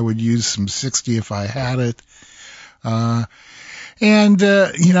 I would use some 60 if I had it. And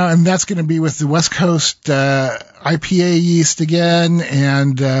that's going to be with the West Coast IPA yeast again,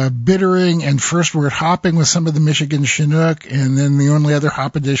 and bittering and first wort hopping with some of the Michigan Chinook, and then the only other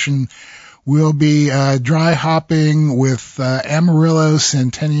hop addition will be dry hopping with Amarillo,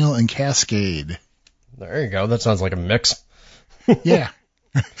 Centennial, and Cascade. There you go. That sounds like a mix. Yeah.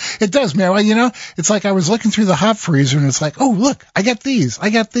 It does, man. Well, it's like I was looking through the hop freezer, and it's like, oh, look, I got these.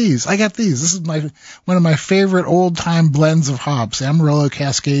 This is one of my favorite old-time blends of hops, Amarillo,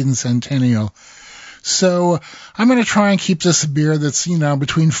 Cascade, and Centennial. So I'm going to try and keep this a beer that's,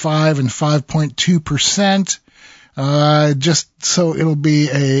 between 5 and 5.2%. Just so it'll be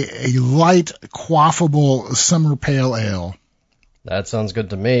a light, quaffable summer pale ale. That sounds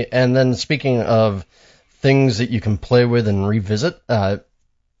good to me. And then speaking of things that you can play with and revisit,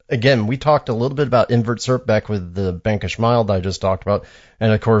 again, we talked a little bit about invert syrup back with the Bankish Mild I just talked about.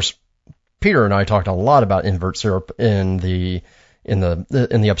 And of course, Peter and I talked a lot about invert syrup in the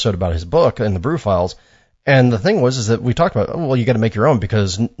episode about his book and the brew files. And the thing is that we talked about, well, you got to make your own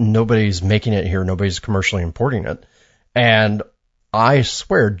because nobody's making it here. Nobody's commercially importing it. And I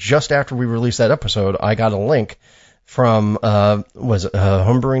swear, just after we released that episode, I got a link from,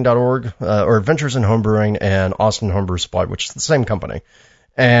 homebrewing.org, or Adventures in Homebrewing and Austin Homebrew Supply, which is the same company.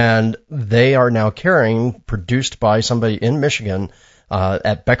 And they are now carrying, produced by somebody in Michigan,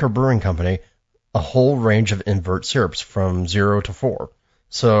 at Becker Brewing Company, a whole range of invert syrups from 0 to 4.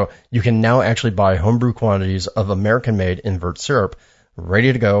 So you can now actually buy homebrew quantities of American-made invert syrup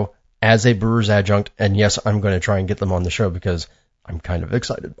ready to go as a brewer's adjunct. And yes, I'm going to try and get them on the show because I'm kind of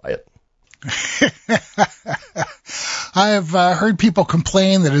excited by it. I have heard people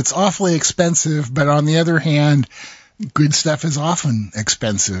complain that it's awfully expensive, but on the other hand, good stuff is often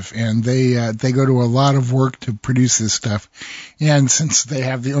expensive, and they go to a lot of work to produce this stuff. And since they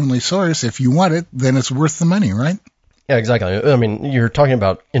have the only source, if you want it, then it's worth the money, right? Yeah, exactly. I mean, you're talking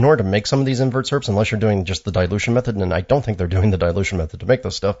about in order to make some of these invert syrups, unless you're doing just the dilution method, and I don't think they're doing the dilution method to make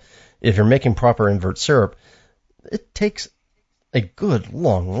this stuff. If you're making proper invert syrup, it takes a good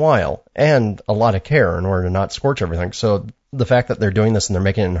long while and a lot of care in order to not scorch everything. So the fact that they're doing this and they're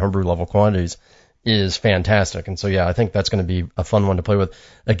making it in homebrew level quantities is fantastic. And so, yeah, I think that's going to be a fun one to play with.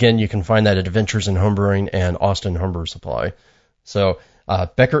 Again, you can find that at Adventures in Homebrewing and Austin Homebrew Supply. So,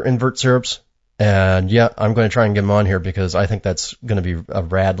 Becker invert syrups. And yeah, I'm going to try and get them on here because I think that's going to be a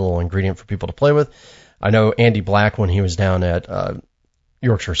rad little ingredient for people to play with. I know Andy Black, when he was down at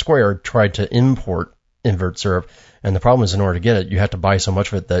Yorkshire Square, tried to import invert syrup. And the problem is, in order to get it, you have to buy so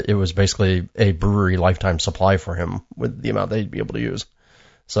much of it that it was basically a brewery lifetime supply for him with the amount they'd be able to use.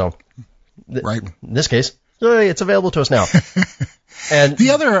 So, right. In this case, it's available to us now. And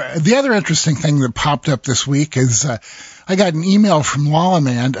the other interesting thing that popped up this week is I got an email from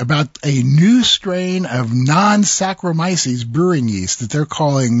Lallemand about a new strain of non-Saccharomyces brewing yeast that they're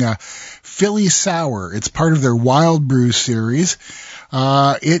calling Philly Sour. It's part of their Wild Brew series.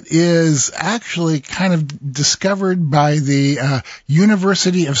 It is actually kind of discovered by the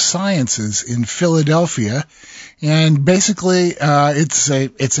University of Sciences in Philadelphia. And basically,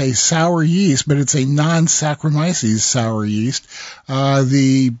 it's a sour yeast, but it's a non-Saccharomyces sour yeast.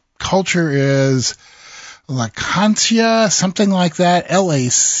 The culture is Lacancea, something like that,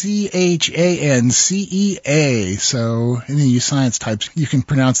 Lachancea. So any of you science types, you can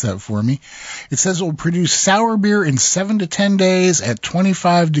pronounce that for me. It says it will produce sour beer in 7 to 10 days at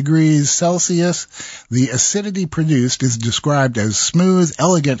 25 degrees Celsius. The acidity produced is described as smooth,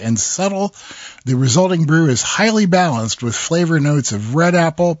 elegant, and subtle. The resulting brew is highly balanced with flavor notes of red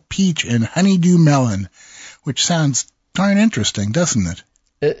apple, peach, and honeydew melon, which sounds darn interesting, doesn't it?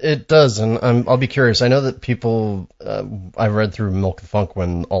 It does, and I'll be curious. I know that people, I read through Milk the Funk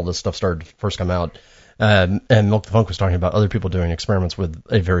when all this stuff started to first come out, and Milk the Funk was talking about other people doing experiments with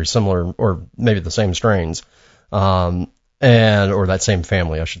a very similar, or maybe the same strains, or that same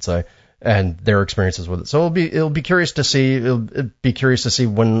family, I should say, and their experiences with it. So it'll be curious to see. It'll be curious to see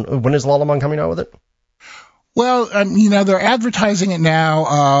when is Lallemand coming out with it. Well, they're advertising it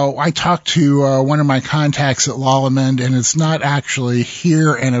now. I talked to one of my contacts at Lallemand, and it's not actually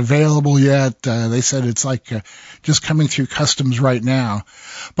here and available yet. They said it's like just coming through customs right now.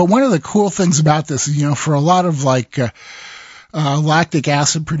 But one of the cool things about this is, for a lot of lactic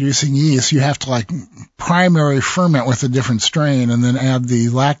acid producing yeast, you have to primary ferment with a different strain and then add the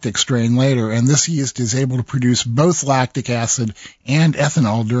lactic strain later. And this yeast is able to produce both lactic acid and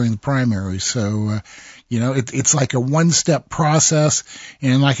ethanol during the primary. So, it's like a one-step process,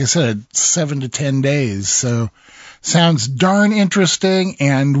 and like I said, 7 to 10 days. So sounds darn interesting,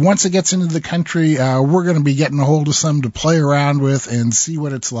 and once it gets into the country, we're going to be getting a hold of some to play around with and see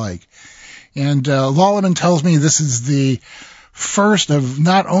what it's like. And Lallemand tells me this is the first of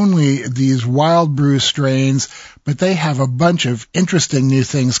not only these wild brew strains, but they have a bunch of interesting new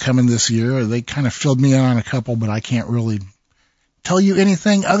things coming this year. They kind of filled me in on a couple, but I can't really tell you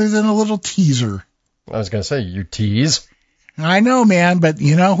anything other than a little teaser. I was going to say, you tease. I know, man, but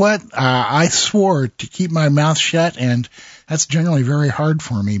you know what? I swore to keep my mouth shut, and that's generally very hard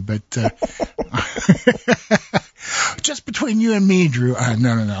for me, but just between you and me, Drew.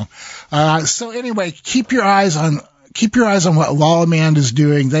 No. So anyway, keep your eyes on what Lallemand is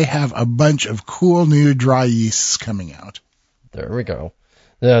doing. They have a bunch of cool new dry yeasts coming out. There we go.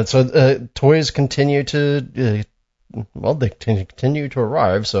 Yeah, so toys continue to, they continue to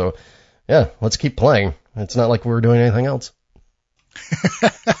arrive, so yeah, let's keep playing. It's not like we're doing anything else.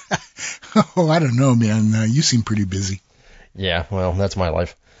 Oh, I don't know, man. You seem pretty busy. Yeah, well, that's my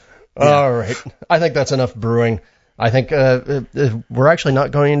life. Yeah. All right. I think that's enough brewing. I think we're actually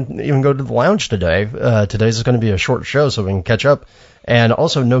not going to even go to the lounge today. Today's going to be a short show so we can catch up. And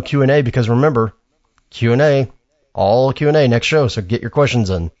also no Q&A because remember, all Q&A next show, so get your questions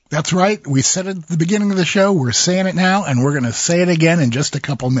in. That's right. We said it at the beginning of the show. We're saying it now, and we're going to say it again in just a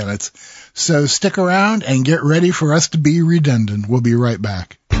couple minutes. So stick around and get ready for us to be redundant. We'll be right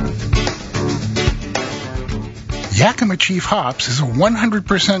back. Yakima Chief Hops is a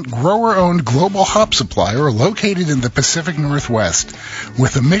 100% grower-owned global hop supplier located in the Pacific Northwest,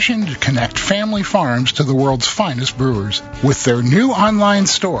 with a mission to connect family farms to the world's finest brewers. With their new online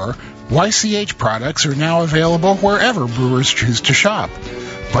store, YCH products are now available wherever brewers choose to shop.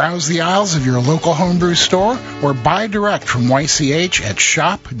 Browse the aisles of your local homebrew store or buy direct from YCH at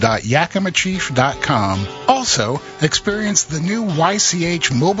shop.yakimachief.com. Also, experience the new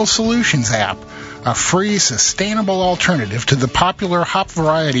YCH Mobile Solutions app, a free, sustainable alternative to the popular Hop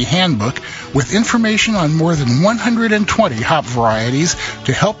Variety Handbook with information on more than 120 hop varieties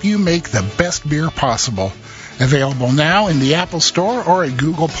to help you make the best beer possible. Available now in the Apple Store or at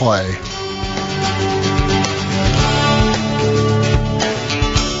Google Play.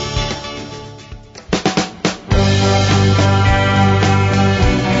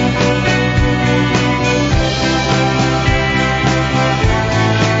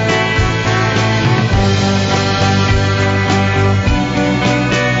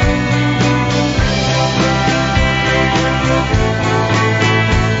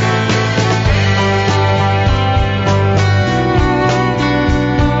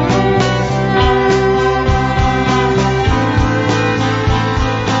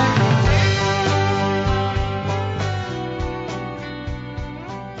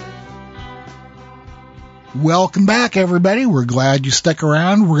 Welcome back, everybody. We're glad you stuck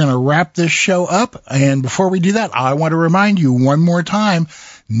around. We're going to wrap this show up. And before we do that, I want to remind you one more time,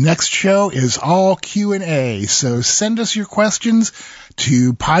 next show is all Q&A. So send us your questions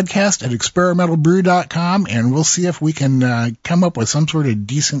to podcast@experimentalbrew.com, and we'll see if we can come up with some sort of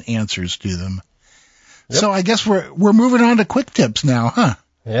decent answers to them. Yep. So I guess we're moving on to quick tips now, huh?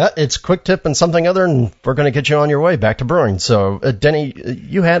 Yeah, it's quick tip and something other, and we're going to get you on your way back to brewing. So, Denny,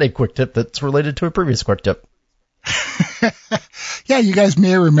 you had a quick tip that's related to a previous quick tip. Yeah, you guys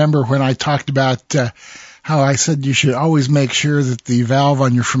may remember when I talked about how I said you should always make sure that the valve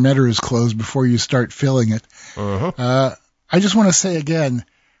on your fermenter is closed before you start filling it. Uh-huh. I just want to say again,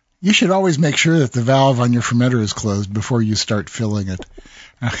 you should always make sure that the valve on your fermenter is closed before you start filling it.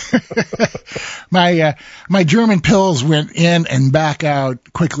 My German pills went in and back out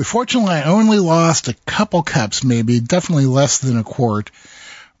quickly. Fortunately, I only lost a couple cups, maybe, definitely less than a quart.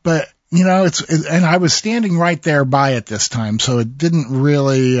 But, you know, and I was standing right there by it this time, so it didn't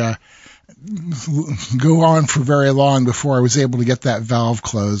really go on for very long before I was able to get that valve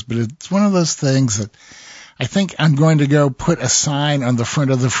closed. But it's one of those things that I think I'm going to go put a sign on the front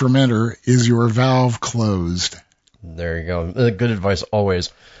of the fermenter, "Is your valve closed?" There you go. Good advice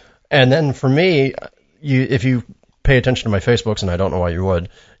always. And then for me, if you pay attention to my Facebooks, and I don't know why you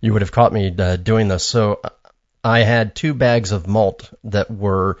would have caught me doing this. So I had 2 bags of malt that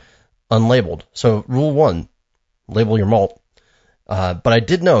were unlabeled. So rule 1, label your malt. But I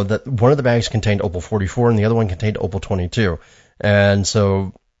did know that one of the bags contained Opal 44 and the other one contained Opal 22. And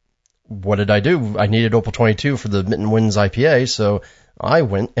so what did I do? I needed Opal 22 for the Mitten Winds IPA, so I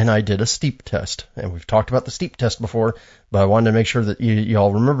went and I did a steep test. And we've talked about the steep test before, but I wanted to make sure that you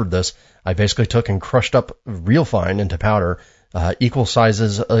all remembered this. I basically took and crushed up real fine into powder, equal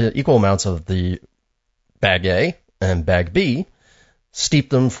amounts of the bag A and bag B, steeped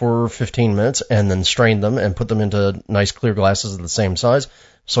them for 15 minutes, and then strained them and put them into nice clear glasses of the same size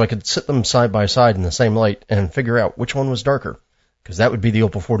so I could sit them side by side in the same light and figure out which one was darker, because that would be the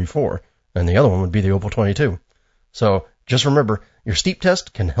Opal 44 and the other one would be the Opal 22. So just remember, your steep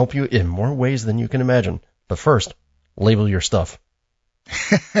test can help you in more ways than you can imagine. But first, label your stuff.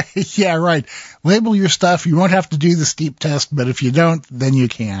 Yeah, right. Label your stuff. You won't have to do the steep test, but if you don't, then you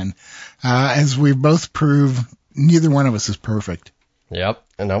can. As we both prove, neither one of us is perfect. Yep.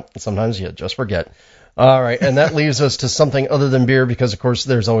 And no, sometimes you just forget. All right. And that leaves us to something other than beer, because, of course,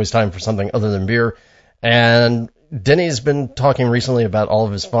 there's always time for something other than beer. And Denny's been talking recently about all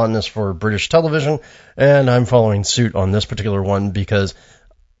of his fondness for British television, and I'm following suit on this particular one because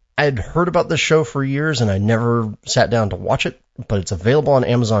I'd heard about this show for years and I never sat down to watch it, but it's available on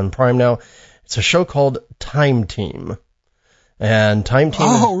Amazon Prime now. It's a show called Time Team. And Time Team...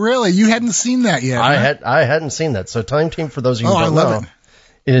 Oh, really? You hadn't seen that yet? I hadn't seen that. So Time Team, for those of you who don't know,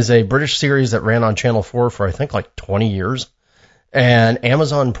 is a British series that ran on Channel 4 for I think like 20 years. And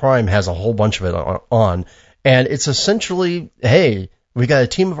Amazon Prime has a whole bunch of it on. And it's essentially, hey, we got a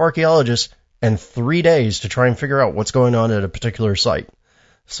team of archaeologists and 3 days to try and figure out what's going on at a particular site.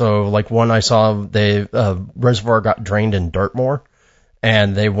 So, like one I saw, reservoir got drained in Dartmoor,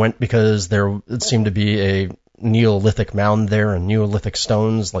 and they went because there seemed to be a Neolithic mound there and Neolithic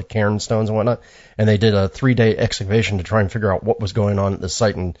stones, like cairn stones and whatnot. And they did a 3-day excavation to try and figure out what was going on at the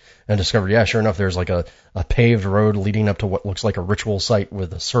site, and discovered, yeah, sure enough, there's like a paved road leading up to what looks like a ritual site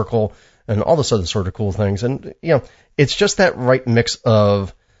with a circle and all this other sort of cool things. And, you know, it's just that right mix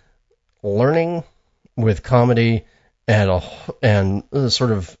of learning with comedy and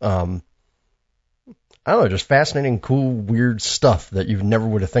sort of, I don't know, just fascinating, cool, weird stuff that you never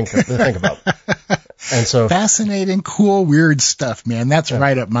would have think about. And so fascinating, cool, weird stuff, man. That's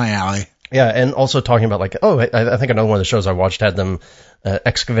right up my alley. Yeah, and also talking about like, I think another one of the shows I watched had them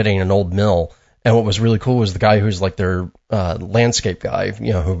excavating an old mill. And what was really cool was the guy who's like their landscape guy,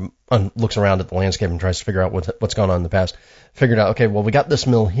 you know, who looks around at the landscape and tries to figure out what's gone on in the past. Figured out, okay, well, we got this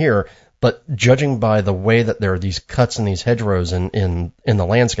mill here, but judging by the way that there are these cuts and these hedgerows in the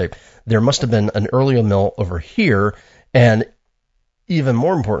landscape, there must have been an earlier mill over here, and even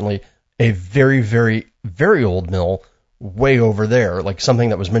more importantly, a very, very, very old mill way over there, like something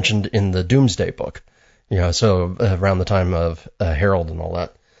that was mentioned in the Doomsday book, you know, so around the time of Harold and all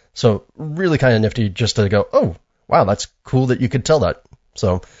that. So really kind of nifty just to go, oh, wow, that's cool that you could tell that.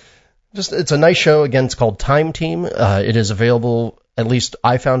 So just, it's a nice show. Again, it's called Time Team. It is available, at least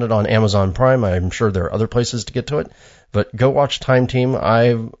I found it on Amazon Prime. I'm sure there are other places to get to it, but go watch Time Team.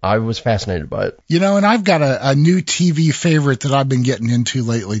 I was fascinated by it. You know, and I've got a new TV favorite that I've been getting into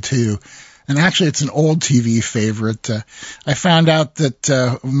lately too. And actually, it's an old TV favorite. I found out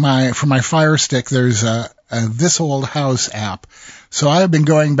that for my Fire Stick, there's This Old House app. So I have been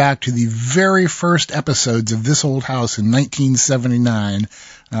going back to the very first episodes of This Old House in 1979.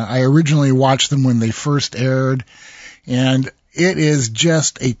 I originally watched them when they first aired, and it is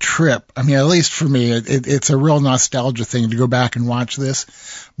just a trip. I mean, at least for me, it's a real nostalgia thing to go back and watch this.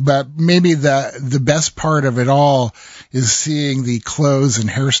 But maybe the best part of it all is seeing the clothes and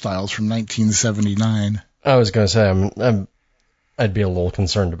hairstyles from 1979. I was going to say, I'd be a little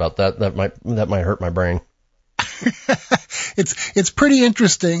concerned about that. That might hurt my brain. It's pretty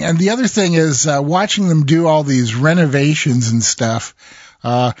interesting. And the other thing is watching them do all these renovations and stuff,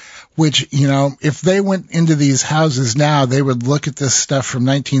 which, if they went into these houses now, they would look at this stuff from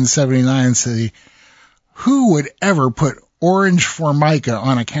 1979 and say, who would ever put orange Formica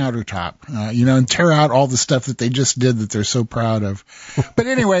on a countertop, and tear out all the stuff that they just did that they're so proud of. But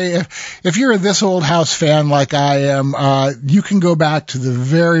anyway, if you're a This Old House fan like I am, you can go back to the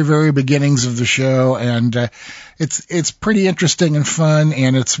very, very beginnings of the show, and it's pretty interesting and fun,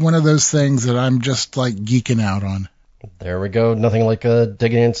 and it's one of those things that I'm just like geeking out on. There we go. Nothing like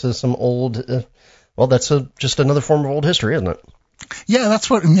digging into some old, that's just another form of old history, isn't it? Yeah, that's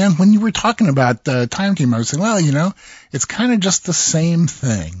what, man, when you were talking about Time Team, I was saying, it's kind of just the same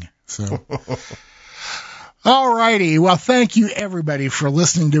thing. So, all righty. Well, thank you, everybody, for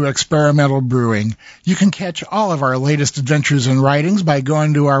listening to Experimental Brewing. You can catch all of our latest adventures and writings by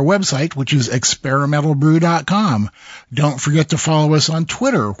going to our website, which is experimentalbrew.com. Don't forget to follow us on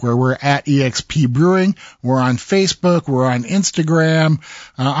Twitter, where we're at EXP Brewing. We're on Facebook. We're on Instagram.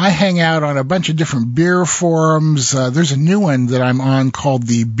 I hang out on a bunch of different beer forums. There's a new one that I'm on called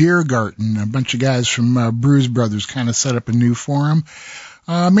the Beer Garden. A bunch of guys from Brews Brothers kind of set up a new forum.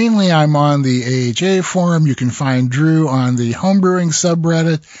 Mainly I'm on the AHA forum. You can find Drew on the homebrewing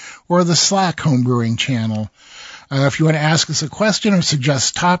subreddit or the Slack homebrewing channel. If you want to ask us a question or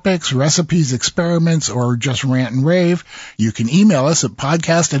suggest topics, recipes, experiments, or just rant and rave, you can email us at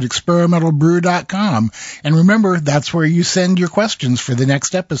podcast@experimentalbrew.com. And remember, that's where you send your questions for the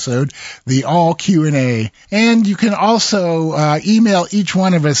next episode, the all Q&A. And you can also email each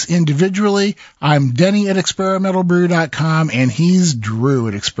one of us individually. I'm Denny at experimentalbrew.com, and he's Drew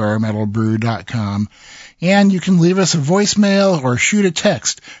at experimentalbrew.com. And you can leave us a voicemail or shoot a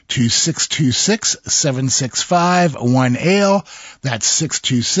text to 626-765-1ALE. That's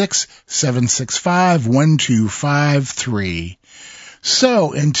 626-765-1253.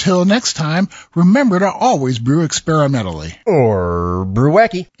 So, until next time, remember to always brew experimentally. Or brew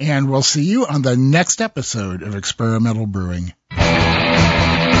wacky. And we'll see you on the next episode of Experimental Brewing.